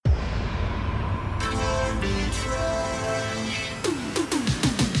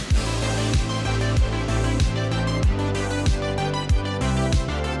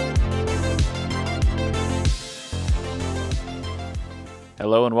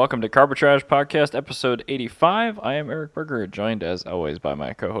Hello and welcome to Carbitrage Podcast, episode 85. I am Eric Berger, joined as always by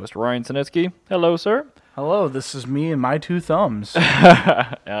my co-host Ryan Sinitsky. Hello, sir. Hello, this is me and my two thumbs.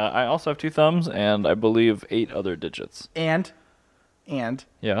 I also have 2 thumbs and I believe 8 other digits. And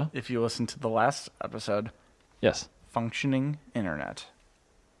Yeah? if you listen to the last episode, Yes. functioning internet.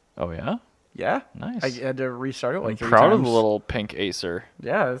 Oh, yeah? Yeah? Nice. I had to restart it like I'm 3 proud times. of the little pink Acer,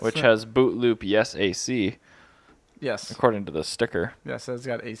 Yeah. which has boot loop yes AC, Yes. according to the sticker. Yes, it's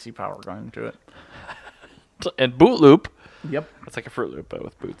got AC power going to it. And boot loop, Yep. it's like a Fruit Loop, but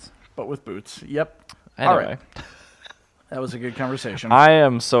with boots. But with boots. Yep. Anyway. All right. That was a good conversation. I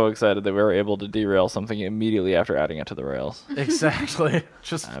am so excited that we were able to derail something immediately after adding it to the rails. Exactly.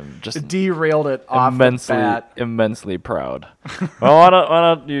 I'm just derailed it off the bat. immensely proud. Well, why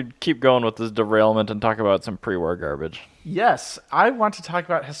don't you keep going with this derailment and talk about some pre-war garbage? Yes, I want to talk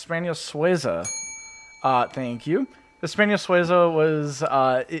about Hispania Suiza. Thank you. Hispania Suiza was,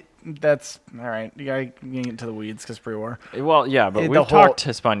 that's, all right, you gotta get into the weeds because pre-war. Well, yeah, but The we've whole- talked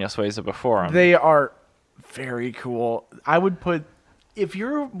Hispania Suiza before. They are very cool. I would put, if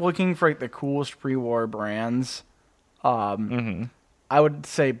you're looking for like the coolest pre-war brands, I would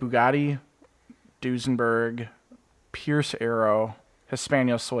say Bugatti, Duesenberg, Pierce Arrow,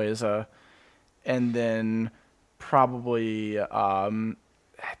 Hispania Suiza, and then probably, I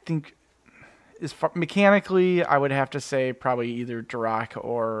think, mechanically, I would have to say probably either Dirac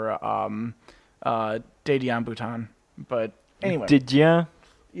or Dedion Bouton. But anyway. Did ya?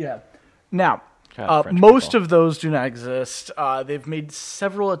 Yeah. Now, God, French most people. of those do not exist. They've made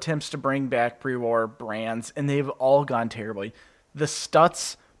several attempts to bring back pre-war brands, and they've all gone terribly. The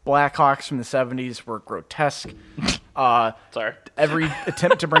Stutz Blackhawks from the 70s were grotesque. Sorry. Every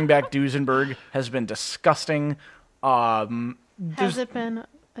attempt to bring back Duesenberg has been disgusting. Has it been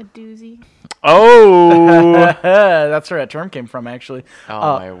a doozy? Oh! That's where that term came from, actually.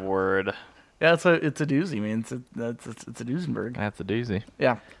 Oh, my word. Yeah, it's a doozy. I mean, it's a Duesenberg. That's a doozy.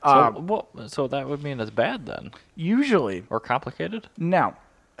 Yeah. So that would mean it's bad then? Usually. Or complicated? Now,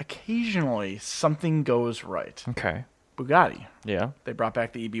 occasionally, something goes right. Okay. Bugatti. Yeah. They brought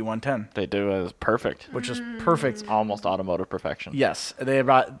back the EB110, They do. It's perfect. which is perfect. Almost automotive perfection. Yes, they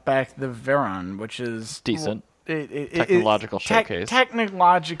brought back the Veyron, which is Decent. Technological showcase.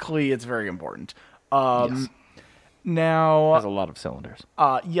 Technologically, it's very important. Yes. Now, Has a lot of cylinders.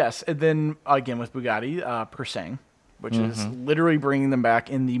 yes, and then again with Bugatti, Persang, which is literally bringing them back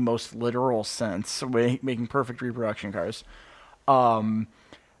in the most literal sense, making perfect reproduction cars.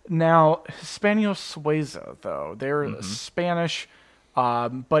 Now, Hispania Suiza, though, they're Spanish,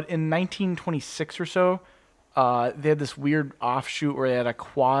 but in 1926 or so, they had this weird offshoot where they had a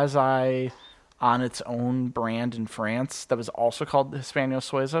quasi on its own brand in France that was also called Hispania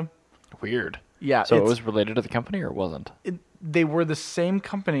Suiza. Weird. Yeah, So it it's- was related to the company or it wasn't? They were the same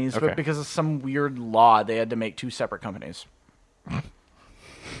companies, Okay. but because of some weird law, they had to make 2 separate companies.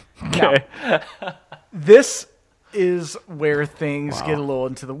 Okay. Now, this is where things get a little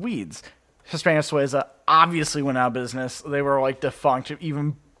into the weeds. Hispania Suiza obviously went out of business. They were like defunct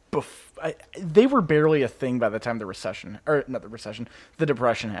even they were barely a thing by the time the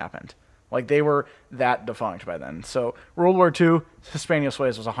depression happened. Like, they were that defunct by then. So, World War II, Hispania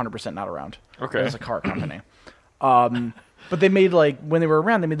Suiza was 100% not around. Okay. It was a car company. But they made, like, when they were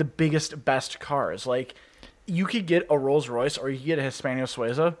around, they made the biggest, best cars. Like, you could get a Rolls Royce or you could get a Hispania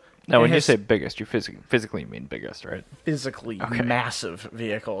Suiza. Now, and when it you has say biggest, you physically mean biggest, right? physically massive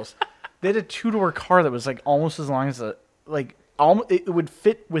vehicles. They had a 2-door car that was, like, almost as long as it would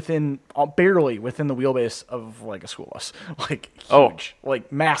fit barely within the wheelbase of like a school bus, like huge,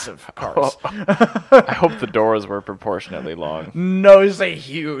 like massive cars. I hope the doors were proportionately long. No, it's a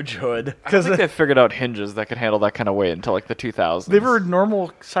huge hood I don't because think they figured out hinges that could handle that kind of weight until like the 2000s. they were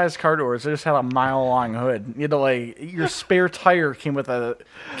normal sized car doors. They just had a mile long hood. You had to like your spare tire came with a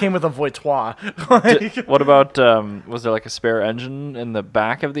Voitois. Like, What about, was there like a spare engine in the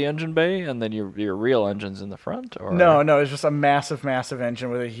back of the engine bay and then your real engine's in the front? Or no, it's just a massive engine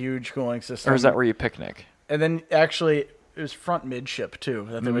with a huge cooling system. Or is that where you picnic? And then actually it was front midship too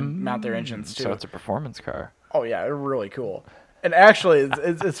that they would mount their engines to. So it's a performance car. Oh yeah, they're really cool. And actually,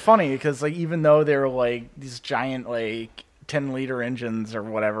 it's funny because like even though they're like these giant like 10-liter engines or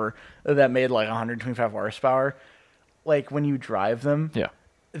whatever that made like 125 horsepower, like when you drive them, Yeah.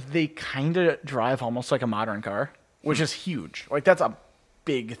 they kind of drive almost like a modern car, which is huge. Like that's a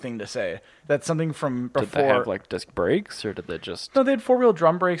big thing to say. That's something from before. Did they have like disc brakes or did they just No, they had 4-wheel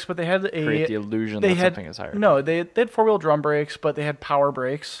drum brakes, but they had create the illusion they that had, something is higher? No, they had 4-wheel drum brakes, but they had power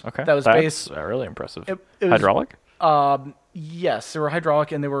brakes. Okay. That was That's based. really impressive. It was- Hydraulic? Yes, they were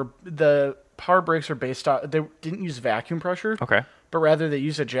hydraulic, and the power brakes are based on. They didn't use vacuum pressure. Okay. but rather they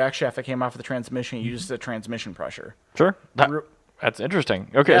used a jack shaft that came off of the transmission and used the transmission pressure. Sure. That's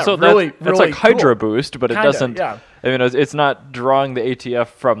interesting. Okay, Yeah, so really, that's really like Hydro cool. Boost, but it Kinda, doesn't. yeah. I mean, it's not drawing the ATF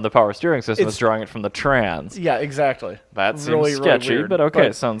from the power steering system. It's drawing it from the trans. Yeah, exactly. That seems really sketchy, weird, but okay,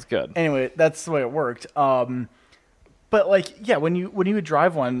 it sounds good. Anyway, that's the way it worked. But like, yeah, when you would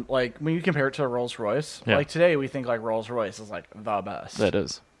drive one, like when you compare it to a Rolls Royce, Yeah. like today we think like Rolls Royce is like the best. It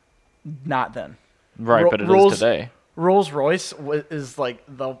is. Not then. Right, but it is today. Rolls Royce is like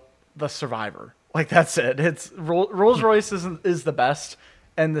the survivor. Like that's it. It's Rolls Royce is the best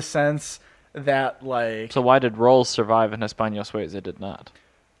in the sense that like. So why did Rolls survive and Hispano Suiza did not?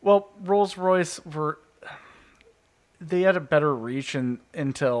 Well, Rolls Royce they had a better reach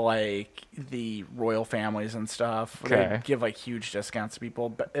into like the royal families and stuff. Okay. They give like huge discounts to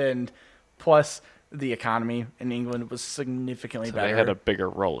people, and plus the economy in England was significantly So better. they had a bigger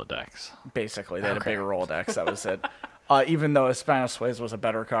Rolodex. Basically, they had a bigger Rolodex. That was it. Even though Hispano Suiza was a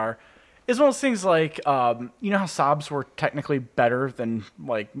better car, it's one of those things like you know how Saabs were technically better than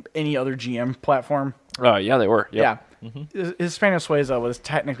like any other GM platform. Oh yeah, they were. Yep. Yeah, Hispano Suiza was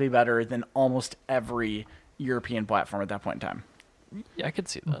technically better than almost every European platform at that point in time. Yeah, I could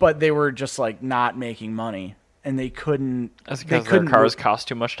see that. But they were just like not making money, and they couldn't. That's they because their couldn't cars cost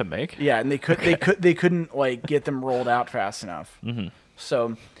too much to make. Yeah, and they couldn't like get them rolled out fast enough. Mm-hmm.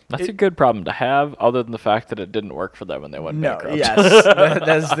 So That's a good problem to have, other than the fact that it didn't work for them when they went bankrupt. Yes,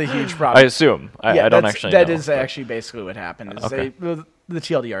 that's the huge I problem. assume. I don't actually That know. is actually basically what happened. Is Okay. the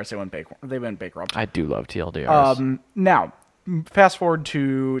TLDRs they went bankrupt. I do love TLDRs. Now, fast forward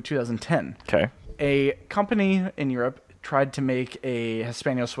to 2010. Okay. A company in Europe tried to make a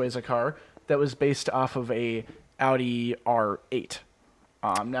Hispano Suiza car that was based off of a Audi R8.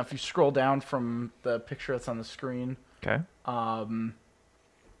 Now, if you scroll down from the picture that's on the screen, Okay.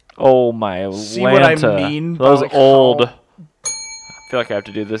 Oh my see what I Lanta. mean? by, Those like, old. how- I feel like I have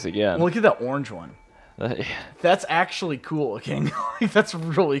to do this again. Look at that orange one. That's actually cool looking. Like, that's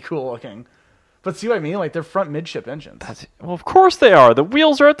really cool looking. But see what I mean? Like, they're front midship engines. Well, of course they are. The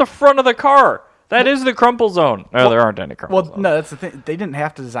wheels are at the front of the car. That is the crumple zone. No, there aren't any crumple Well, zones. no, that's the thing. They didn't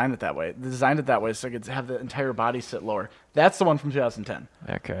have to design it that way. They designed it that way so it could have the entire body sit lower. That's the one from 2010.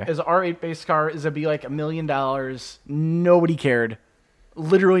 Okay. Is an R8 base car. Is it be like $1 million? Nobody cared.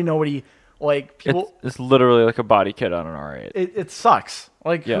 Literally nobody. Like people. It's literally like a body kit on an R8. It sucks.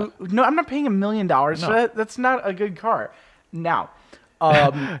 Like Yeah. no, I'm not paying $1 million for No. that. That's not a good car. Now,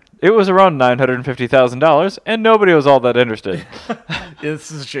 It was around $950,000, and nobody was all that interested.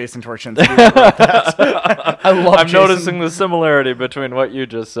 this is Jason Torchinsky. I love. I'm Jason. noticing the similarity between what you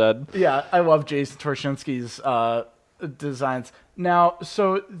just said. Yeah, I love Jason Torchinsky's designs. Now,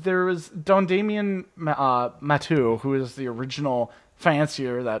 so there was Don Damien Mathieu, who is the original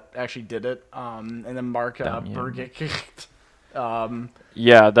fancier that actually did it, and then Mark Burgick.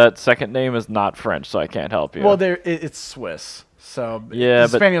 Yeah, that second name is not French, so I can't help you. Well, it's Swiss. So Yeah,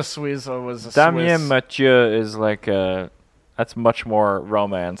 but Hispano Suiza was a Damien Swiss. Mathieu is like that's much more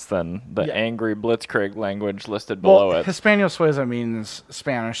romance than the Yeah. angry Blitzkrieg language listed Well, below it. Hispano Suiza means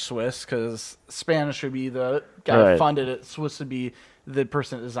Spanish Swiss because Spanish would be the guy who Right. funded it. Swiss would be the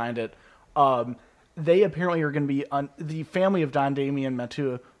person that designed it. They apparently are going to be the family of Don Damien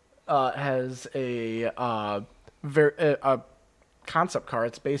Mathieu has a concept car.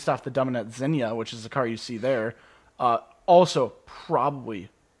 It's based off the Dominet Xenia, which is the car you see there. Also, probably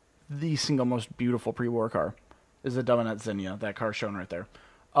the single most beautiful pre-war car is the Dominet Xenia. That car shown right there.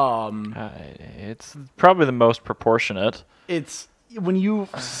 It's probably the most proportionate. It's when you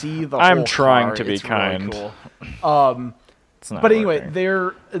see the. I'm whole trying car, to be it's kind. Really cool. It's not But anyway, working.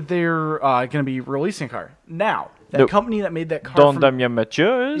 they're going to be releasing a car now. That Nope. company that made that car, Don from Damien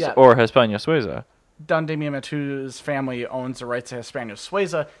Mathieu is, Yeah. or Hispano Suiza? Don Damien Mathieu's family owns the rights to Hispano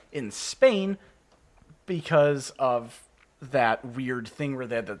Suiza in Spain because of that weird thing where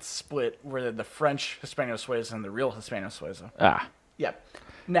they had that split where they had the French Hispano Suiza and the real Hispano Suiza. Ah. Yeah.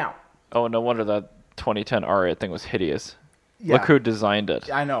 Now, Oh, no wonder that 2010 R8 thing was hideous. yeah, Look who designed it.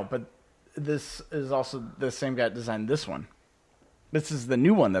 I know, but this is also the same guy that designed this one. This is the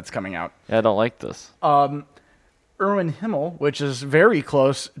new one that's coming out. Yeah, I don't like this. Erwin Himmel, which is very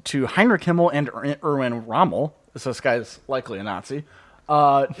close to Heinrich Himmel and Erwin Rommel, so this guy's likely a Nazi,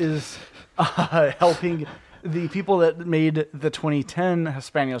 is helping the people that made the 2010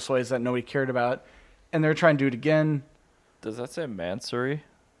 Hispano Suiza that nobody cared about, and they're trying to do it again. Does that say Mansouri?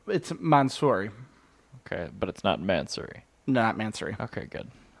 It's Mansouri, Okay, but it's not Mansouri. not Mansouri. Okay,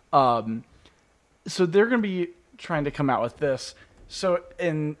 good. So they're going to be trying to come out with this. So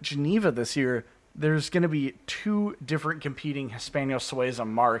in Geneva this year, there's going to be 2 different competing Hispano Suiza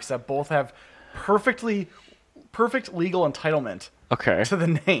marks that both have perfect legal entitlement Okay. to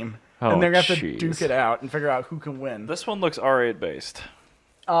the name. Oh, And they're going to have to jeez. duke it out and figure out who can win. This one looks R8 based.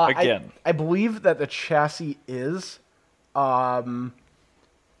 Again. I believe that the chassis is.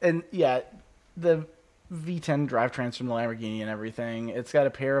 And yeah, the V10 drivetrains from the Lamborghini and everything. It's got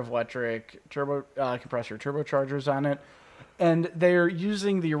a pair of electric turbo compressor turbochargers on it. And they're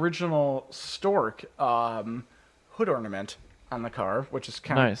using the original Stork hood ornament on the car, which is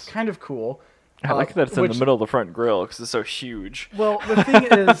kind of cool. I like that it's in which- the middle of the front grille because it's so huge. Well, the thing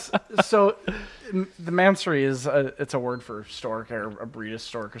is, so the Mansory is it's a word for stork or a breed of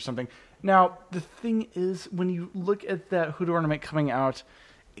stork or something. Now, the thing is, when you look at that hood ornament coming out,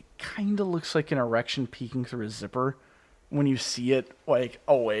 it kind of looks like an erection peeking through a zipper when you see it like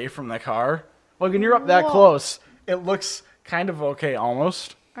away from the car. Like when you're up that Whoa. close, it looks kind of okay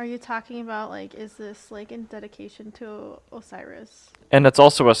almost. Are you talking about, like, is this, like, in dedication to Osiris? And it's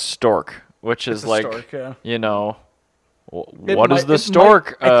also a stork, which is It's a like, stork, yeah. you know, It what is might- the it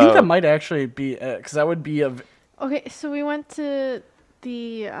stork? might- I think that might actually be it, because that would be a... Okay, so we went to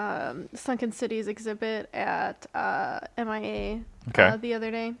the Sunken Cities exhibit at MIA Okay. the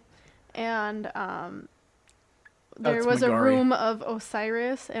other day, and there That's was a Megari. room of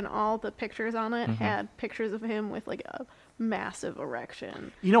Osiris, and all the pictures on Mm-hmm. it had pictures of him with, like, a massive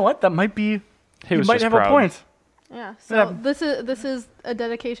erection. You know what? That might be... He you was might just have proud. a point. Yeah, so Yeah. this is a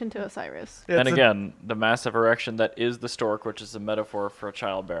dedication to Osiris. And It's a- again, the massive erection that is the stork, which is a metaphor for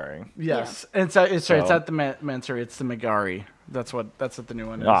childbearing. Yes, and it's sorry, it's So- not the Mansory, it's the Megari. That's what the new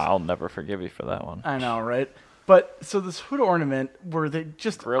one is. I'll never forgive you for that one. I know, right? But so this hood ornament where they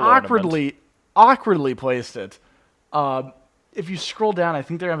just Grill awkwardly placed it. If you scroll down, I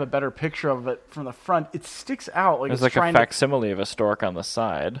think they have a better picture of it from the front. It sticks out like There's it's like a trying to. facsimile of a stork on the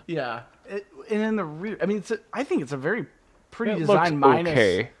side. Yeah, and in the rear, I mean, I think it's a very pretty It design. looks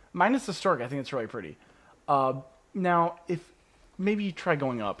okay. Minus the stork, I think it's really pretty. Now, if maybe you try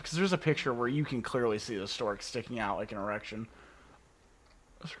going up, because there's a picture where you can clearly see the stork sticking out like an erection.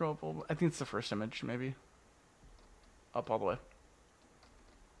 Scroll up a little. I think it's the first image, maybe. Up all the way.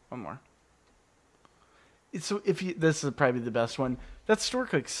 One more. So this is probably the best one. That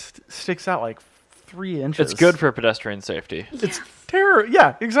stork like sticks out like 3 inches. It's good for pedestrian safety. It's terror.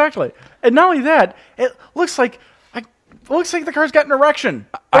 Yeah, exactly. And not only that, it looks like the car's got an erection.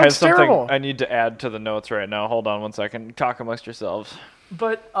 I have That's terrible. something I need to add to the notes right now. Hold on one second. Talk amongst yourselves.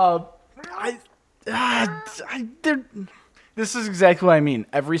 But this is exactly what I mean.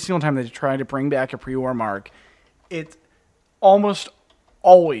 Every single time they try to bring back a pre-war mark, it almost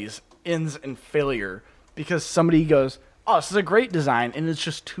always ends in failure because somebody goes, "Oh, this is a great design," and it's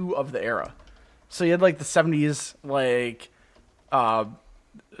just too of the era. So you had like the 70s, like the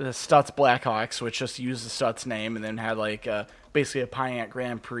Stutz Blackhawks, which just used the Stutz name, and then had like basically a Pontiac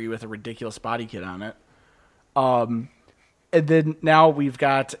Grand Prix with a ridiculous body kit on it. And then now we've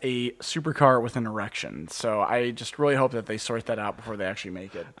got a supercar with an erection. So I just really hope that they sort that out before they actually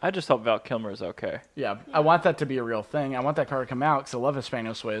make it. I just hope Val Kilmer's okay. Yeah, I want that to be a real thing. I want that car to come out because I love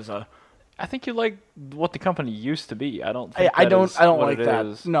Hispano Sueza. I think you like what the company used to be. I don't think I don't what like it that.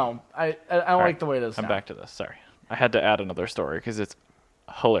 is. No, I don't All like right, the way it is I'm now. back to this. Sorry. I had to add another story because it's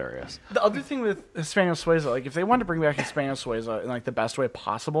hilarious. The other thing with Hispano Sueza, like if they wanted to bring back Hispano Sueza in like the best way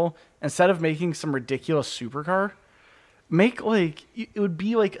possible, instead of making some ridiculous supercar, make like it would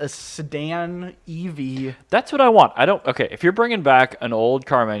be like a sedan EV. That's what I want. Okay, if you're bringing back an old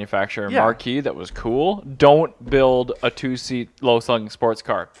car manufacturer Yeah. marquee that was cool, don't build a 2-seat low-slung sports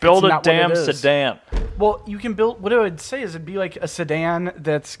car. Build It's a not what it damn is. sedan. Well, you can build. What I would say is it'd be like a sedan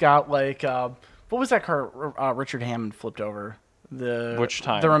that's got like what was that car Richard Hammond flipped over? Which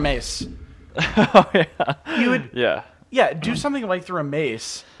time? The Remace. Oh yeah. You would Yeah. do something like the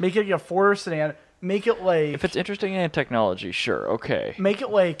Remace. Make it like a 4 sedan. Make it like If it's interesting in technology, sure, okay. make it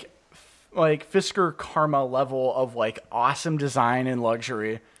like Fisker Karma level of like awesome design and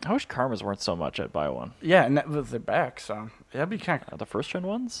luxury. I wish Karmas weren't so much. I'd buy one. Yeah, and that was their back, so that'd be kind of. The first gen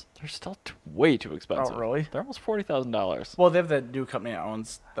ones, they're still way too expensive. Oh, really? They're almost $40,000. Well, they have that new company that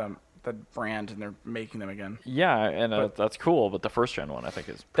owns the brand, and they're making them again. Yeah, and that's cool, but the first gen one I think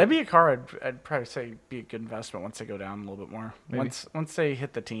is. That'd be a car I'd probably say be a good investment once they go down a little bit more. Maybe. Once they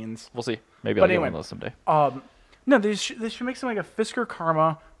hit the teens. We'll see. Maybe But I'll get anyway, one of those someday. No, they should make something like a Fisker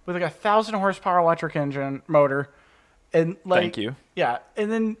Karma with like 1,000 horsepower electric engine motor, and like Thank you. Yeah,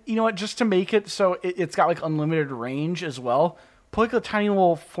 and then you know what? Just to make it so it's got like unlimited range as well, put like a tiny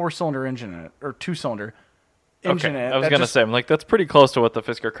little 4-cylinder engine in it or 2-cylinder engine in it. I was that gonna just- say, I'm like, that's pretty close to what the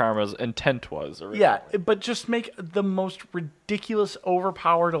Fisker Karma's intent was. Originally. Yeah, but just make the most ridiculous,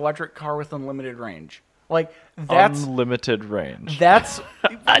 overpowered electric car with unlimited range. Like that's unlimited range. that's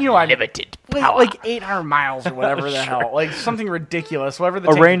Unlimited power. like 800 miles or whatever the hell, like something ridiculous, whatever the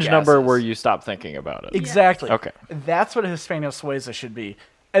A tank of range gas number is. where you stop thinking about it. Exactly. Okay. That's what a Hispano Suiza should be.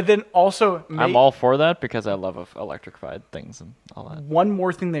 And then also, I'm all for that because I love electrified things and all that. one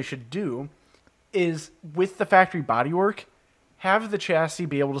more thing they should do is with the factory bodywork, have the chassis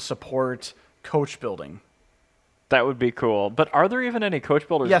be able to support coach building. That would be cool. But are there even any coach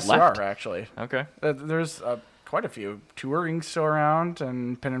builders Yes, left? there are actually. Okay. There's quite a few. Touring's still around,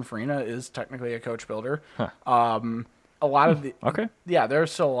 and Pininfarina is technically a coach builder. A lot of the Okay. yeah,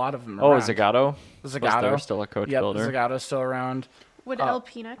 there's still a lot of them. Oh, around. Zagato? Zagato. They're still a coach Yep, builder. Zagato's still around. Would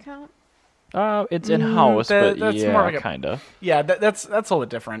Alpina count? It's in-house, but that's yeah, more like a- kind of. Yeah, that's a little bit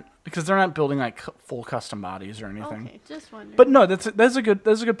different because they're not building like full custom bodies or anything. Okay, just wondering. But no, that's a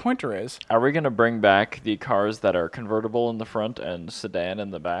good point to raise. Are we going to bring back the cars that are convertible in the front and sedan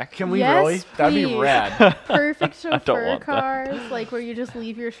in the back? Can we Yes, really? That'd be please. rad. Perfect don't chauffeur want that. cars, like where you just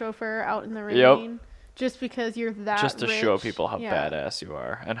leave your chauffeur out in the rain, Yep. just because you're that. Just to show rich. people how Yeah. badass you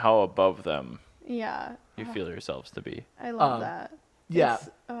are and how above them Yeah, you feel yourselves to be. I love that. yeah, It's,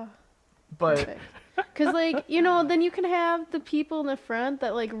 but perfect. Because, like, then you can have the people in the front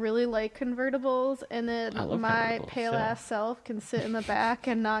that, like, really like convertibles, and then I love my convertibles, pale yeah. ass self can sit in the back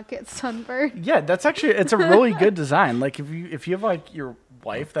and not get sunburned. yeah, it's a really good design. Like if you have like your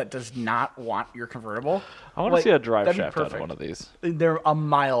wife that does not want your convertible, I want to like, see a drive that'd be shaft out of perfect. one of these. They're a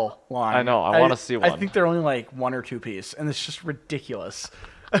mile long. I know, I wanna see I one. think they're only like 1 or 2 piece, and it's just ridiculous.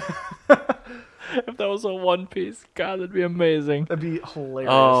 If that was a one piece, God, that'd be amazing. That'd be hilarious.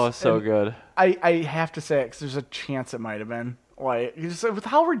 Oh, so And good. I have to say it 'cause there's a chance it might have been. Like, just with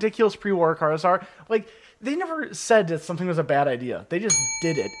how ridiculous pre-war cars are, like, they never said that something was a bad idea. They just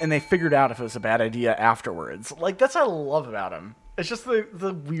did it, and they figured out if it was a bad idea afterwards. Like, that's what I love about them. It's just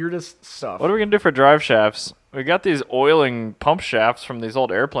the weirdest stuff. What are we going to do for drive shafts? We got these oiling pump shafts from these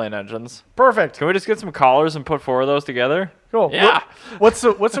old airplane engines. Perfect. Can we just get some collars and put 4 of those together? Cool. Yeah. What's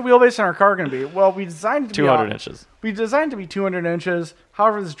the wheelbase in our car going to be? Well, we designed it to 200 be inches. We designed to be 200 inches.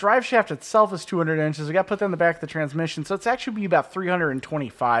 However, this drive shaft itself is 200 inches. We got to put that in the back of the transmission, so it's actually be about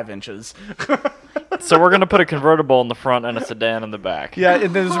 325 inches. So we're going to put a convertible in the front and a sedan in the back. Yeah,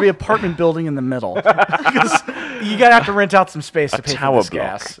 and there's going to be an apartment building in the middle. Because you got to have to rent out some space to pay for tower this block.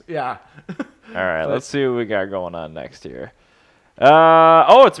 gas. Yeah. All right, let's see what we got going on next here.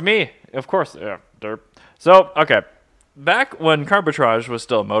 Oh, it's me. Of course. Yeah, derp. So, okay. Back when Carbitrage was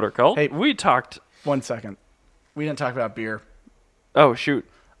still a motor cult, Hey. we talked... 1 second. We didn't talk about beer. Oh, shoot.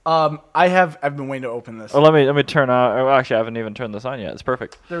 I've been waiting to open this. Oh, let me turn on... Oh, actually, I haven't even turned this on yet. It's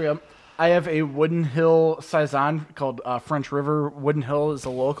perfect. There we go. I have a Wooden Hill Saison called French River. Wooden Hill is a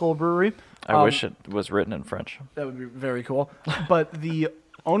local brewery. I wish it was written in French. That would be very cool. But the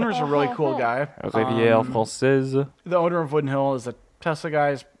owner's a really cool guy. Rivière Française. The owner of Wooden Hill is a Tesla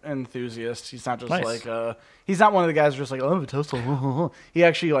guy's enthusiast. He's not just Nice. like he's not one of the guys who's just like, oh, I have a Tesla. He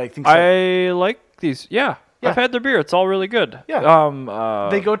actually like thinks I like these. Yeah. Yeah. I've had their beer. It's all really good. Yeah.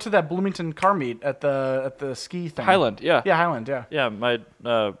 they go to that Bloomington car meet at the ski thing. Highland. Yeah. Yeah, Highland. Yeah. Yeah. My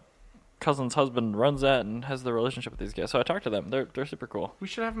cousin's husband runs that and has the relationship with these guys. So I talked to them. They're super cool. We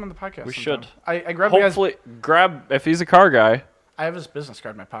should have him on the podcast. We sometime. should. I grabbed the guy's. Hopefully, grab if he's a car guy. I have his business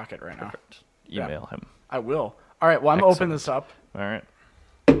card in my pocket right now. Email him. I will. All right. Well, I'm gonna open this up. All right.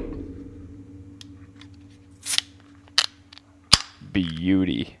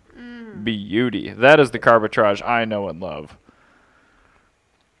 Beauty. Beauty. That is the Carbitrage I know and love.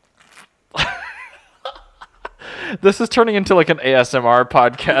 This is turning into like an ASMR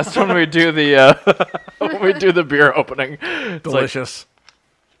podcast when we do the when we do the beer opening. It's like, Delicious.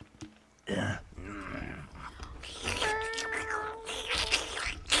 I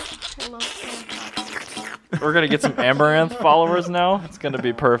love so we're gonna get some Amaranth followers now. It's gonna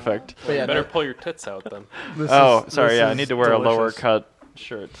be perfect. But yeah, Better pull your tits out then. Sorry. Yeah, I need to wear a lower delicious. cut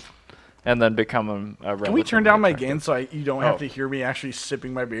shirt and then become a. Can we turn down my relatively gain so you don't have to hear me actually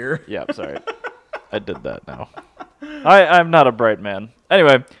sipping my beer? Yeah, sorry. I did that now. I'm not a bright man.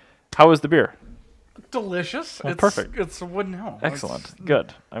 Anyway, how was the beer? Delicious. Oh, It's perfect. It's Wooden Hill. Excellent.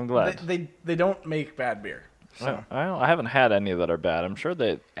 Good. I'm glad. They don't make bad beer. So. I haven't had any that are bad. I'm sure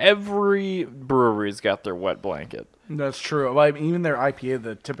that every brewery's got their wet blanket. That's true. Well, I mean, even their IPA,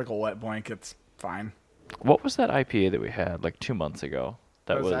 the typical wet blanket's fine. What was that IPA that we had like 2 months ago?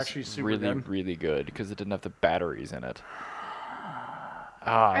 That That was was actually super really, good. really good because it didn't have the batteries in it.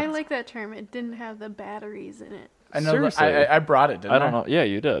 I like that term. It didn't have the batteries in it. I know. Seriously. I brought it. Didn't I? I don't know. Yeah,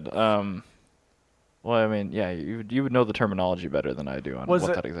 you did. Well, I mean, yeah, you would know the terminology better than I do on Was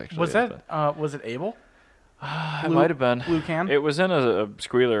what it? that exactly Was is. that? Was it Abel? It might have been. Blue can? It was in a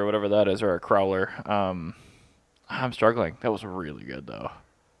squealer or whatever that is, or a crawler. I'm struggling. That was really good though.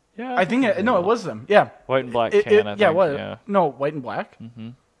 Yeah, I think it was them. Yeah. white and black It- can. it- I think. yeah, what? Yeah. No, white and black?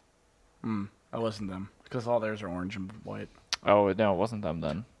 Mm-hmm. That wasn't them. Because all theirs are orange and white. Oh no, it wasn't them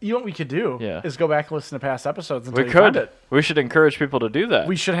then. You know what we could do? Yeah. Is go back and listen to past episodes until We you find could. it. We should encourage people to do that.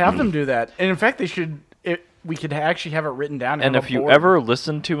 We should have them do that. And in fact, they should. We could actually have it written down. And have if a you board. ever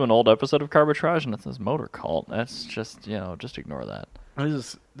listen to an old episode of Carbitrage and it says Motor Cult, that's just just ignore that.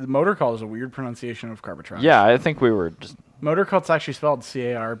 The motor call is a weird pronunciation of carbitrage. Yeah, I think we were just Motor cult's actually spelled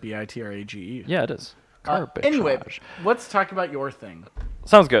Carbitrage. yeah, it is. Anyway, Carbitrage. let's talk about your thing.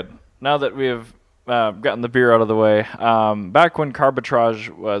 Sounds good. Now that we have gotten the beer out of the way, back when Carbitrage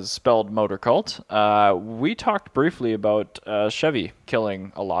was spelled Motor Cult, we talked briefly about Chevy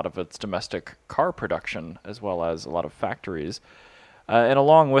killing a lot of its domestic car production as well as a lot of factories. And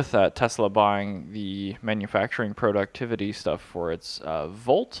along with that, Tesla buying the manufacturing productivity stuff for its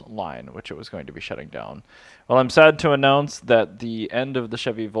Volt line, which it was going to be shutting down. Well, I'm sad to announce that the end of the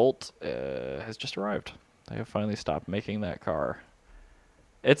Chevy Volt has just arrived. They have finally stopped making that car.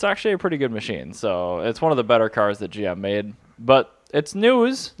 It's actually a pretty good machine, so it's one of the better cars that GM made. But it's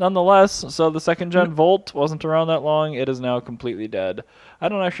news, nonetheless, so the second-gen Volt wasn't around that long. It is now completely dead. I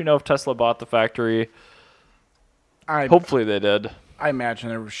don't actually know if Tesla bought the factory. Hopefully they did. I imagine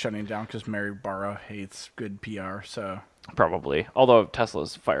they were shutting down because Mary Barra hates good PR. So Probably. Although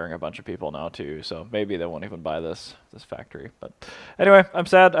Tesla's firing a bunch of people now, too, so maybe they won't even buy this factory. But anyway, I'm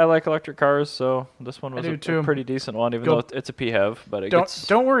sad. I like electric cars, so this one was do a too. pretty decent one, even Go- though it's a PHEV. But it gets...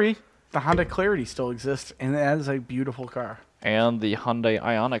 don't worry, the Honda Clarity still exists, and that is a beautiful car. And the Hyundai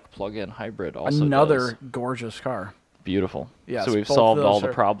Ioniq plug-in hybrid also Another does. gorgeous car. Beautiful. Yes, So we've both solved of all those the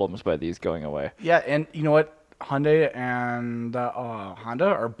are- problems by these going away. Yeah, and you know what? Hyundai and Honda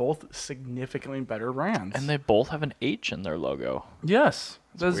are both significantly better brands. And they both have an H in their logo. yes,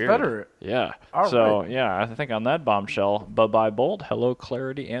 that's Weird. better. Yeah. All so, yeah, I think on that bombshell, bye-bye Bolt, hello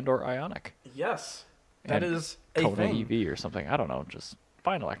Clarity and or Ioniq. Yes, that And is a Kona thing. EV or something. I don't know. Just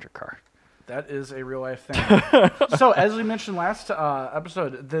buy an electric car. That is a real life thing. So, as we mentioned last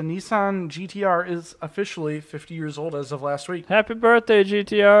episode, the Nissan GTR is officially 50 years old as of last week. Happy birthday,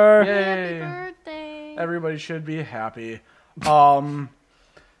 GTR. Yay! Happy birthday. Everybody should be happy.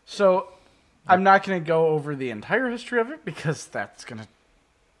 So, I'm not going to go over the entire history of it because that's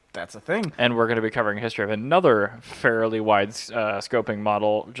a thing. And we're going to be covering a history of another fairly wide scoping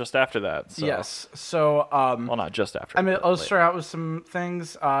model just after that. So. Yes. So, Well, not just after. I mean, but I'll later. start out with some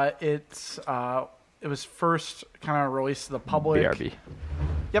things. It was first kind of released to the public. BRB.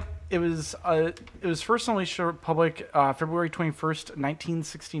 Yep. It was first unleashed to the public February 21st,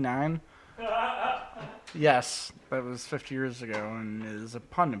 1969. Yes, that was 50 years ago, and it is a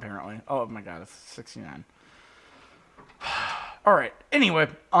pun apparently. Oh my God, it's 69. All right. Anyway,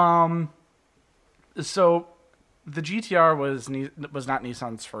 so the GTR was not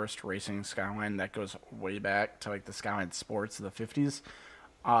Nissan's first racing Skyline. That goes way back to like the Skyline Sports of the 50s.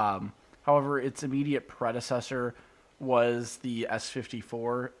 However, its immediate predecessor was the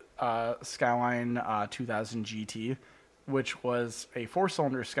S54 Skyline 2000 GT, which was a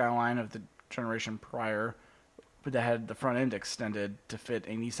four-cylinder Skyline of the generation prior, but that had the front end extended to fit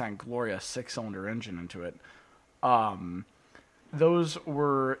a Nissan Gloria six-cylinder engine into it. Those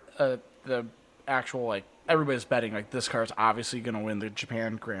were the actual, like, everybody's betting, like, this car's obviously going to win the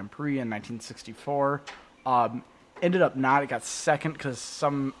Japan Grand Prix in 1964. Ended up not. It got second because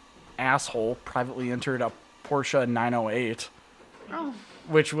some asshole privately entered a Porsche 908,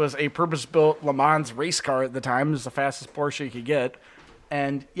 which was a purpose-built Le Mans race car at the time. It was the fastest Porsche you could get.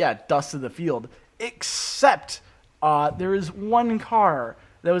 And, yeah, dusted the field. Except there is one car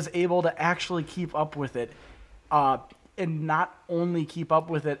that was able to actually keep up with it. And not only keep up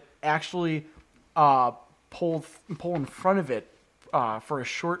with it, actually pull in front of it for a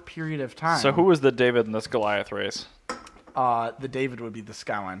short period of time. So who was the David in this Goliath race? The David would be the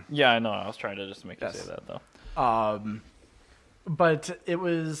Skyline. Yeah, I know. I was trying to just make Yes. you say that, though. But it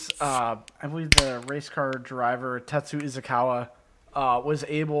was, I believe the race car driver, Tetsu Izukawa, was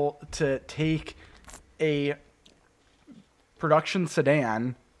able to take a production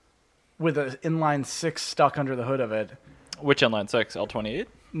sedan with an inline six stuck under the hood of it. Which inline six? L28?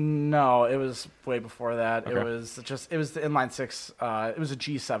 No, it was way before that. Okay. It was the inline six. It was a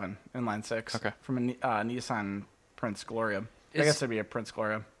G7 inline six. Okay. From a Nissan Prince Gloria. I Is- guess it'd be a Prince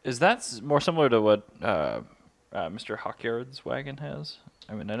Gloria. Is that more similar to what Mr. Hawkyard's wagon has?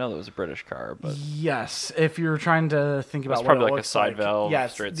 I mean, I know that was a British car, but Yes, if you're trying to think about That's what probably it like a looks side valve,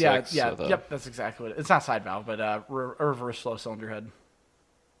 yes, straight yeah, six yeah, with a- yep, that's exactly what it's not side valve, but reverse slow cylinder head.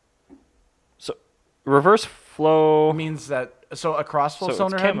 reverse flow. means that so a crossflow So it's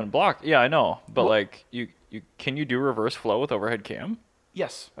cylinder cam head. and block. Yeah, I know. But Well- like you can you do reverse flow with overhead cam?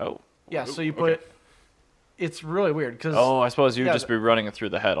 Yes. Oh. Yeah. So you Okay. put. It's really weird because. Oh, I suppose you'd Yeah, just be running it through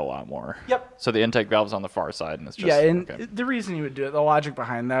the head a lot more. Yep. So the intake valve's on the far side, and it's just Yeah, and okay. the reason you would do it, the logic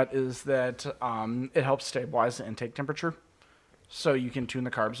behind that is that it helps stabilize the intake temperature, so you can tune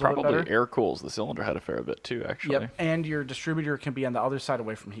the carbs a little bit Probably better. air cools the cylinder head a fair bit too. Actually, Yep, and your distributor can be on the other side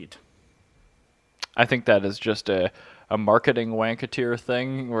away from heat. I think that is just a marketing wanketeer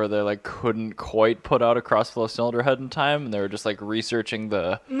thing where they like couldn't quite put out a crossflow cylinder head in time, and they were just like researching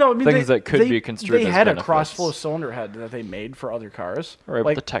the No, I mean things that could be construed They as had benefits. a crossflow cylinder head that they made for other cars. Right,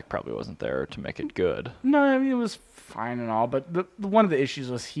 like, but the tech probably wasn't there to make it good. no, I mean it was fine and all, but one of the issues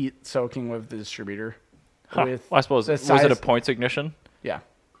was heat soaking with the distributor. Huh. With Well, I suppose the was it a size- points ignition? Yeah,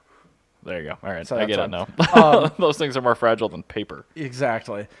 There you go. All right, So I that's get it fine. now. Those things are more fragile than paper.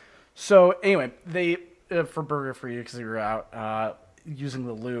 exactly. So anyway, they for Burger Free because they were out using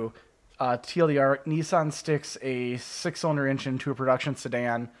the loo. TLDR, Nissan sticks a 6-cylinder engine to a production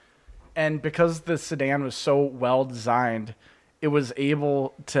sedan, and because the sedan was so well designed, it was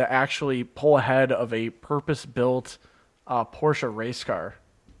able to actually pull ahead of a purpose-built Porsche race car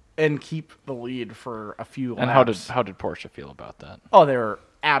and keep the lead for a few And laps. how did Porsche feel about that? Oh, they were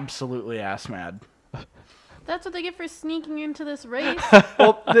absolutely ass mad. That's what they get for sneaking into this race.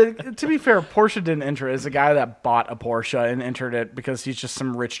 Well, to be fair, Porsche didn't enter it. It's a guy that bought a Porsche and entered it because he's just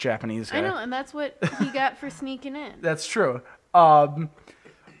some rich Japanese guy. I know, and that's what he got for sneaking in. That's true.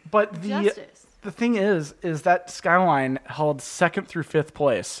 But Justice. the thing is that Skyline held second through fifth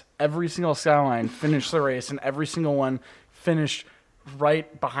place. Every single Skyline finished the race, and every single one finished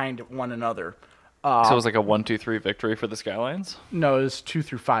right behind one another. So it was like a 1-2-3 victory for the Skylines? No, it was 2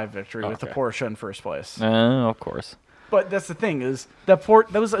 through 5 victory with the Okay. Porsche in first place. Of course. But that's the thing is that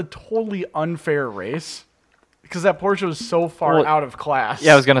was a totally unfair race because that Porsche was so far Well, out of class.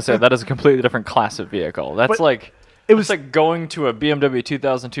 Yeah, I was gonna say that is a completely different class of vehicle. That's But like it was like going to a BMW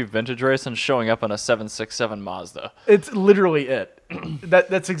 2002 vintage race and showing up on a 767 Mazda, It's literally it.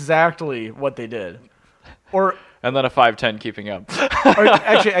 That's exactly what they did. Or and then a 510 keeping up.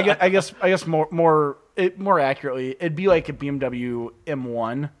 actually, I guess more accurately, it'd be like a BMW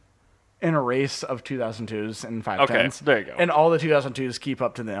M1 in a race of 2002s and 510s. Okay, there you go. And all the 2002s keep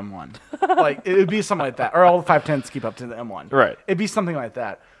up to the M1. Like it would be something like that, or all the 510s keep up to the M1. Right. It'd be something like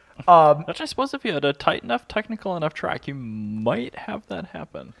that. Which I suppose if you had a tight enough, technical enough track, you might have that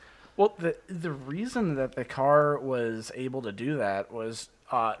happen. Well, the reason that the car was able to do that was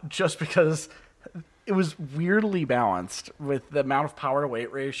just because it was weirdly balanced with the amount of power to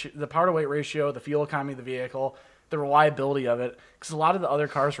weight ratio, the fuel economy of the vehicle, the reliability of it. Because a lot of the other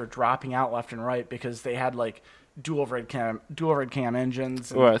cars were dropping out left and right because they had like dual overhead cam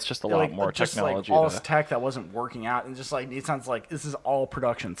engines. And, Well, it's just a lot more just technology Like all to- this tech that wasn't working out, and just like Nissan's like, this is all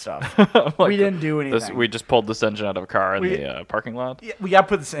production stuff. Like, we didn't do anything. we just pulled this engine out of a car in We- the parking lot. Yeah, we got to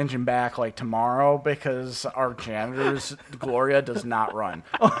put this engine back like tomorrow because our janitor's Gloria does not run.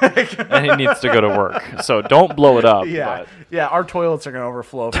 And he needs to go to work. So don't blow it up. Yeah, but yeah, our toilets are gonna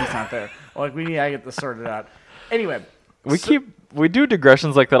overflow if he's not there. Like we need to get this sorted out. Anyway, we do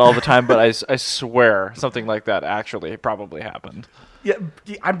digressions like that all the time, but I swear something like that actually probably happened. yeah,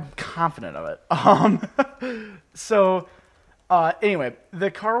 I'm confident of it. So anyway,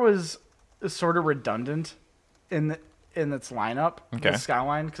 the car was sort of redundant in its lineup, Okay. the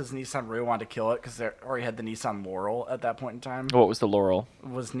Skyline, because Nissan really wanted to kill it because they already had the Nissan Laurel at that point in time. What was the Laurel?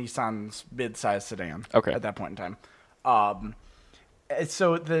 Was Nissan's mid-size sedan. Okay. At that point in time.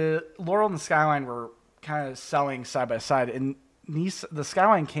 So the Laurel and the Skyline were kind of selling side by side, and the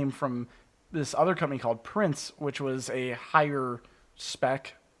Skyline came from this other company called Prince, which was a higher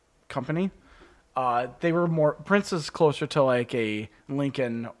spec company. They were more Prince is closer to like a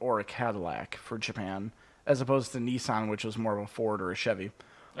Lincoln or a Cadillac for Japan, as opposed to Nissan, which was more of a Ford or a Chevy.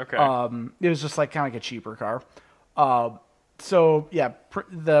 Okay. It was just like kind of like a cheaper car. So yeah,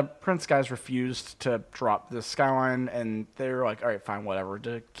 the Prince guys refused to drop the Skyline, and they were like, "All right, fine, whatever.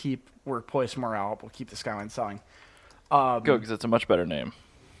 To keep workplace morale, we'll keep the Skyline selling." Good, because it's a much better name.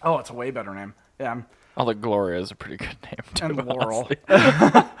 Oh, it's a way better name. Yeah, Although Gloria is a pretty good name too. and Laurel.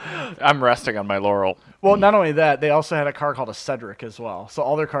 honestly. I'm resting on my laurel. Well, not only that, they also had a car called a Cedric as well. So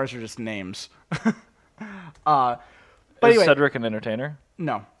all their cars are just names. But Is anyway, Cedric an entertainer?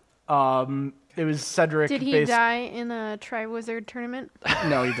 no. It was Cedric. Did he based- die in a Tri-Wizard tournament?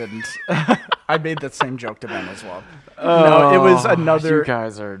 No, he didn't. I made that same joke to Ben as well. No, it was another. You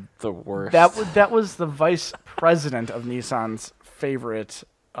guys are the worst. That was the vice president of Nissan's favorite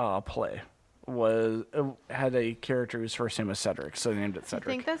play. had a character whose first name was Cedric, so they named it I Cedric.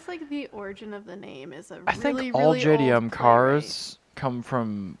 think that's like the origin of the name is a I think really, all really JDM old cars come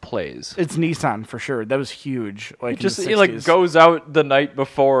from plays. It's Nissan for sure. That was huge. Like Just in the he like 60s. goes out the night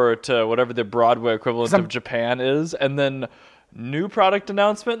before to whatever the Broadway equivalent Some- of Japan is, and then new product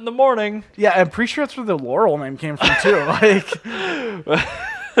announcement in the morning. Yeah, I'm pretty sure that's where the Laurel name came from too. Like,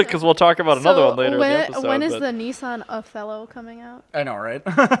 Because we'll talk about another one later in the episode. When is but the Nissan Othello coming out? I know, right?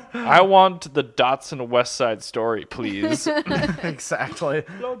 I want the Datsun West Side Story, please. Exactly.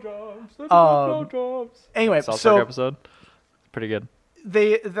 Blowjobs. Blowjobs. Anyway, South so Park episode. Pretty good.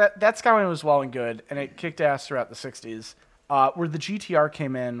 that Skyline was well and good, and it kicked ass throughout the '60s. Where the GTR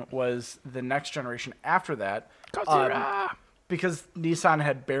came in was the next generation after that, because Nissan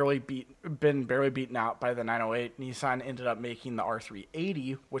had been barely beaten out by the 908. Nissan ended up making the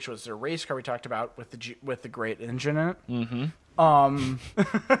R380, which was their race car we talked about with the great engine in it. Mm-hmm.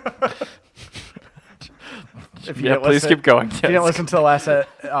 Yeah, please keep going. If you didn't listen to the last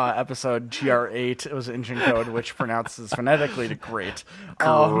episode, GR8, it was engine code, which pronounces phonetically to great.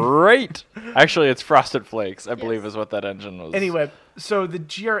 Great. Actually, it's Frosted Flakes, I believe, is what that engine was. Anyway, so the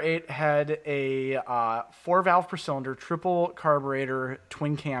GR8 had a 4-valve per cylinder, triple carburetor,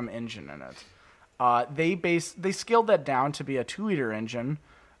 twin cam engine in it. They scaled that down to be a 2-liter engine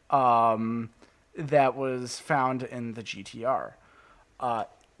that was found in the GTR.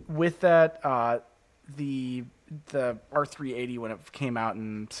 With that, the R380, when it came out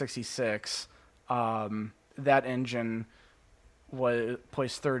in '66, that engine was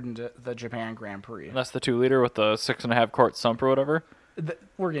placed third in the Japan Grand Prix. That's the 2-liter with the 6.5 quart sump or whatever.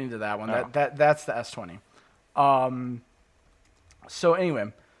 We're getting to that one. Oh. That's the S20. So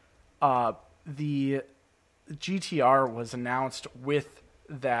anyway, the GTR was announced with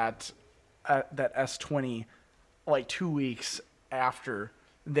that S20 like 2 weeks after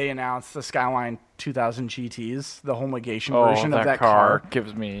they announced the Skyline 2000 GTs, the homologation version of that car.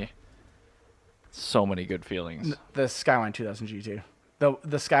 Gives me so many good feelings. The Skyline 2000 GT,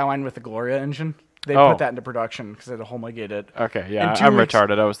 the Skyline with the Gloria engine. They Oh. put that into production because they had to homologate it. Okay, yeah, In 2 I'm weeks-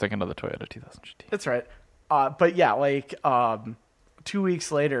 retarded. I was thinking of the Toyota 2000 GT. That's right. But yeah, like 2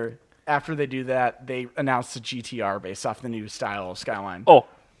 weeks later, after they do that, they announced the GTR based off the new style of Skyline. Oh,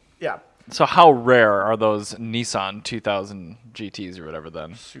 Yeah. so how rare are those Nissan 2000 GTs or whatever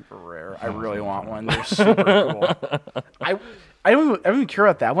then? Super rare. I really want one. They're super cool. I don't even care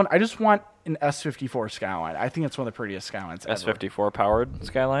about that one. I just want an S54 Skyline. I think it's one of the prettiest Skylines ever. S54 powered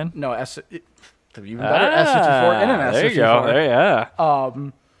Skyline? No, even better. S54 and an S54. There you go. There,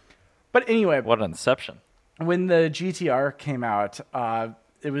 yeah. But anyway, What an inception. when the GTR came out,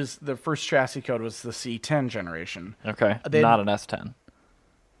 it was the first chassis code was the C10 generation. Okay, They- not an S10.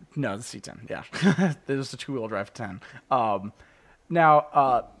 No, the C10. Yeah, it was a 2-wheel drive 10.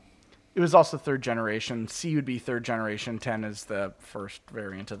 Now, it was also third generation. C would be third generation. 10 is the first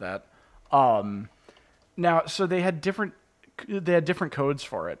variant of that. Now, so they had different codes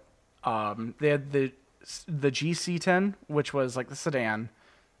for it. They had the GC10, which was like the sedan,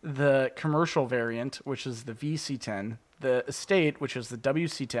 the commercial variant, which is the VC10, the estate, which is the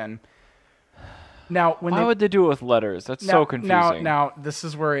WC10. Now, Why would they do it with letters? That's so confusing. Now, this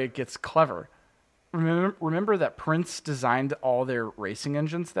is where it gets clever. Remember that Prince designed all their racing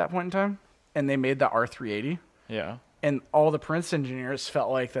engines at that point in time, and they made the R380, Yeah. and all the Prince engineers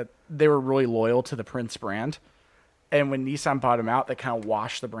felt like that they were really loyal to the Prince brand, and when Nissan bought them out, they kind of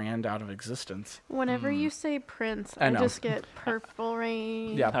washed the brand out of existence. Whenever you say Prince, I I know. just get Purple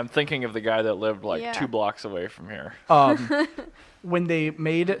Rain. Yeah. I'm thinking of the guy that lived like Yeah. 2 blocks away from here. When they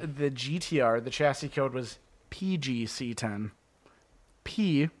made the GTR, the chassis code was PGC10.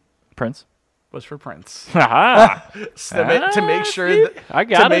 P Prince? was for Prince. Haha. So to make sure see? that I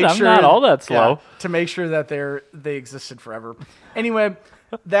got to it. make I'm not all that slow. to make sure that they existed forever. Anyway,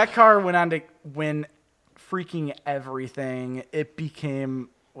 that car went on to win freaking everything. It became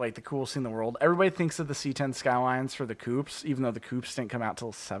like the coolest thing in the world. Everybody thinks of the C10 Skylines for the coupes, even though the coupes didn't come out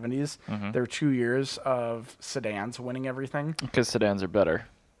till the 70s. Mm-hmm. There were 2 years of sedans winning everything. Because sedans are better.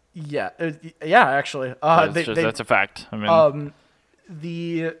 Yeah, actually. That's a fact. I mean,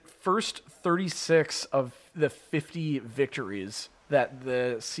 The first 36 of the 50 victories that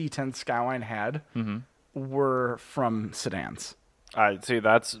the C10 Skyline had Mm-hmm. were from sedans. I see.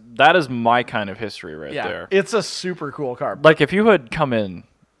 That is my kind of history right there. It's a super cool car. Like if you had come in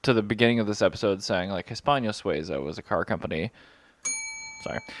to the beginning of this episode saying like Hispania Suiza was a car company,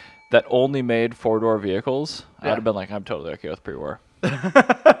 that only made 4-door vehicles, I'd Yeah. have been like, I'm totally okay with pre-war.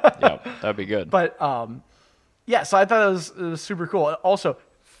 Yeah, that'd be good. But so I thought it was super cool. Also,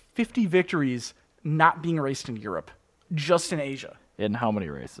 50 victories not being raced in Europe, just in Asia. In how many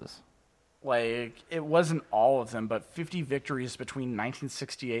races? Like, it wasn't all of them, but 50 victories between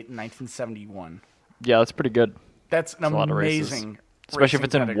 1968 and 1971. Yeah, that's pretty good. That's an a lot of races. amazing Especially if racing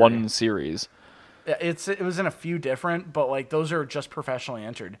it's in pedigree. one series. Yeah, it was in a few different, but like those are just professionally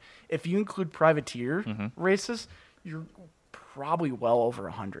entered. If you include privateer races, you're probably well over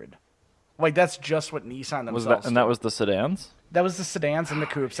 100. Like that's just what Nissan themselves. Was that and did. that was the sedans? That was the sedans and the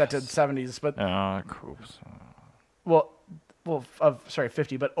coupes that did 70s, but Cool. sorry,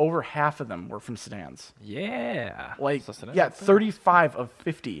 50, but over half of them were from sedans. Yeah. Like So sedans yeah, up there? 35 of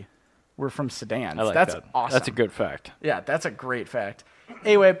 50 were from sedans. I like That's that. awesome. That's a good fact. Yeah, that's a great fact.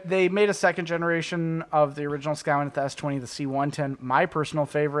 Anyway, they made a second generation of the original Skyline, the S20, the C110. My personal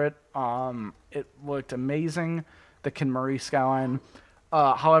favorite. It looked amazing, the Kinmurray Skyline.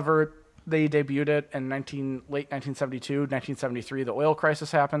 However, they debuted it in late 1972, 1973. The oil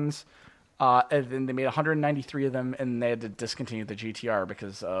crisis happens, and then they made 193 of them, and they had to discontinue the GTR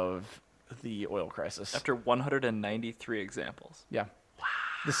because of the oil crisis. After 193 examples. Yeah.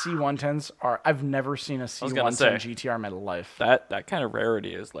 The C110s are. I've never seen a was gonna say. C110 GTR in my life. That kind of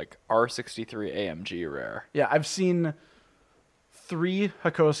rarity is like R63 AMG rare. Yeah, I've seen 3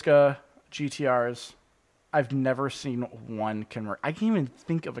 Hakoska GTRs. I've never seen one Kinmurray. I can't even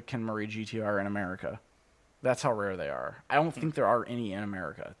think of a Kinmurray GTR in America. That's how rare they are. I don't think there are any in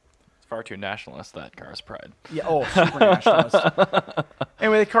America. It's far too nationalist, that car's pride. Yeah. Oh, super nationalist.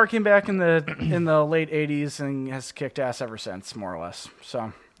 Anyway, the car came back in the late '80s and has kicked ass ever since, more or less.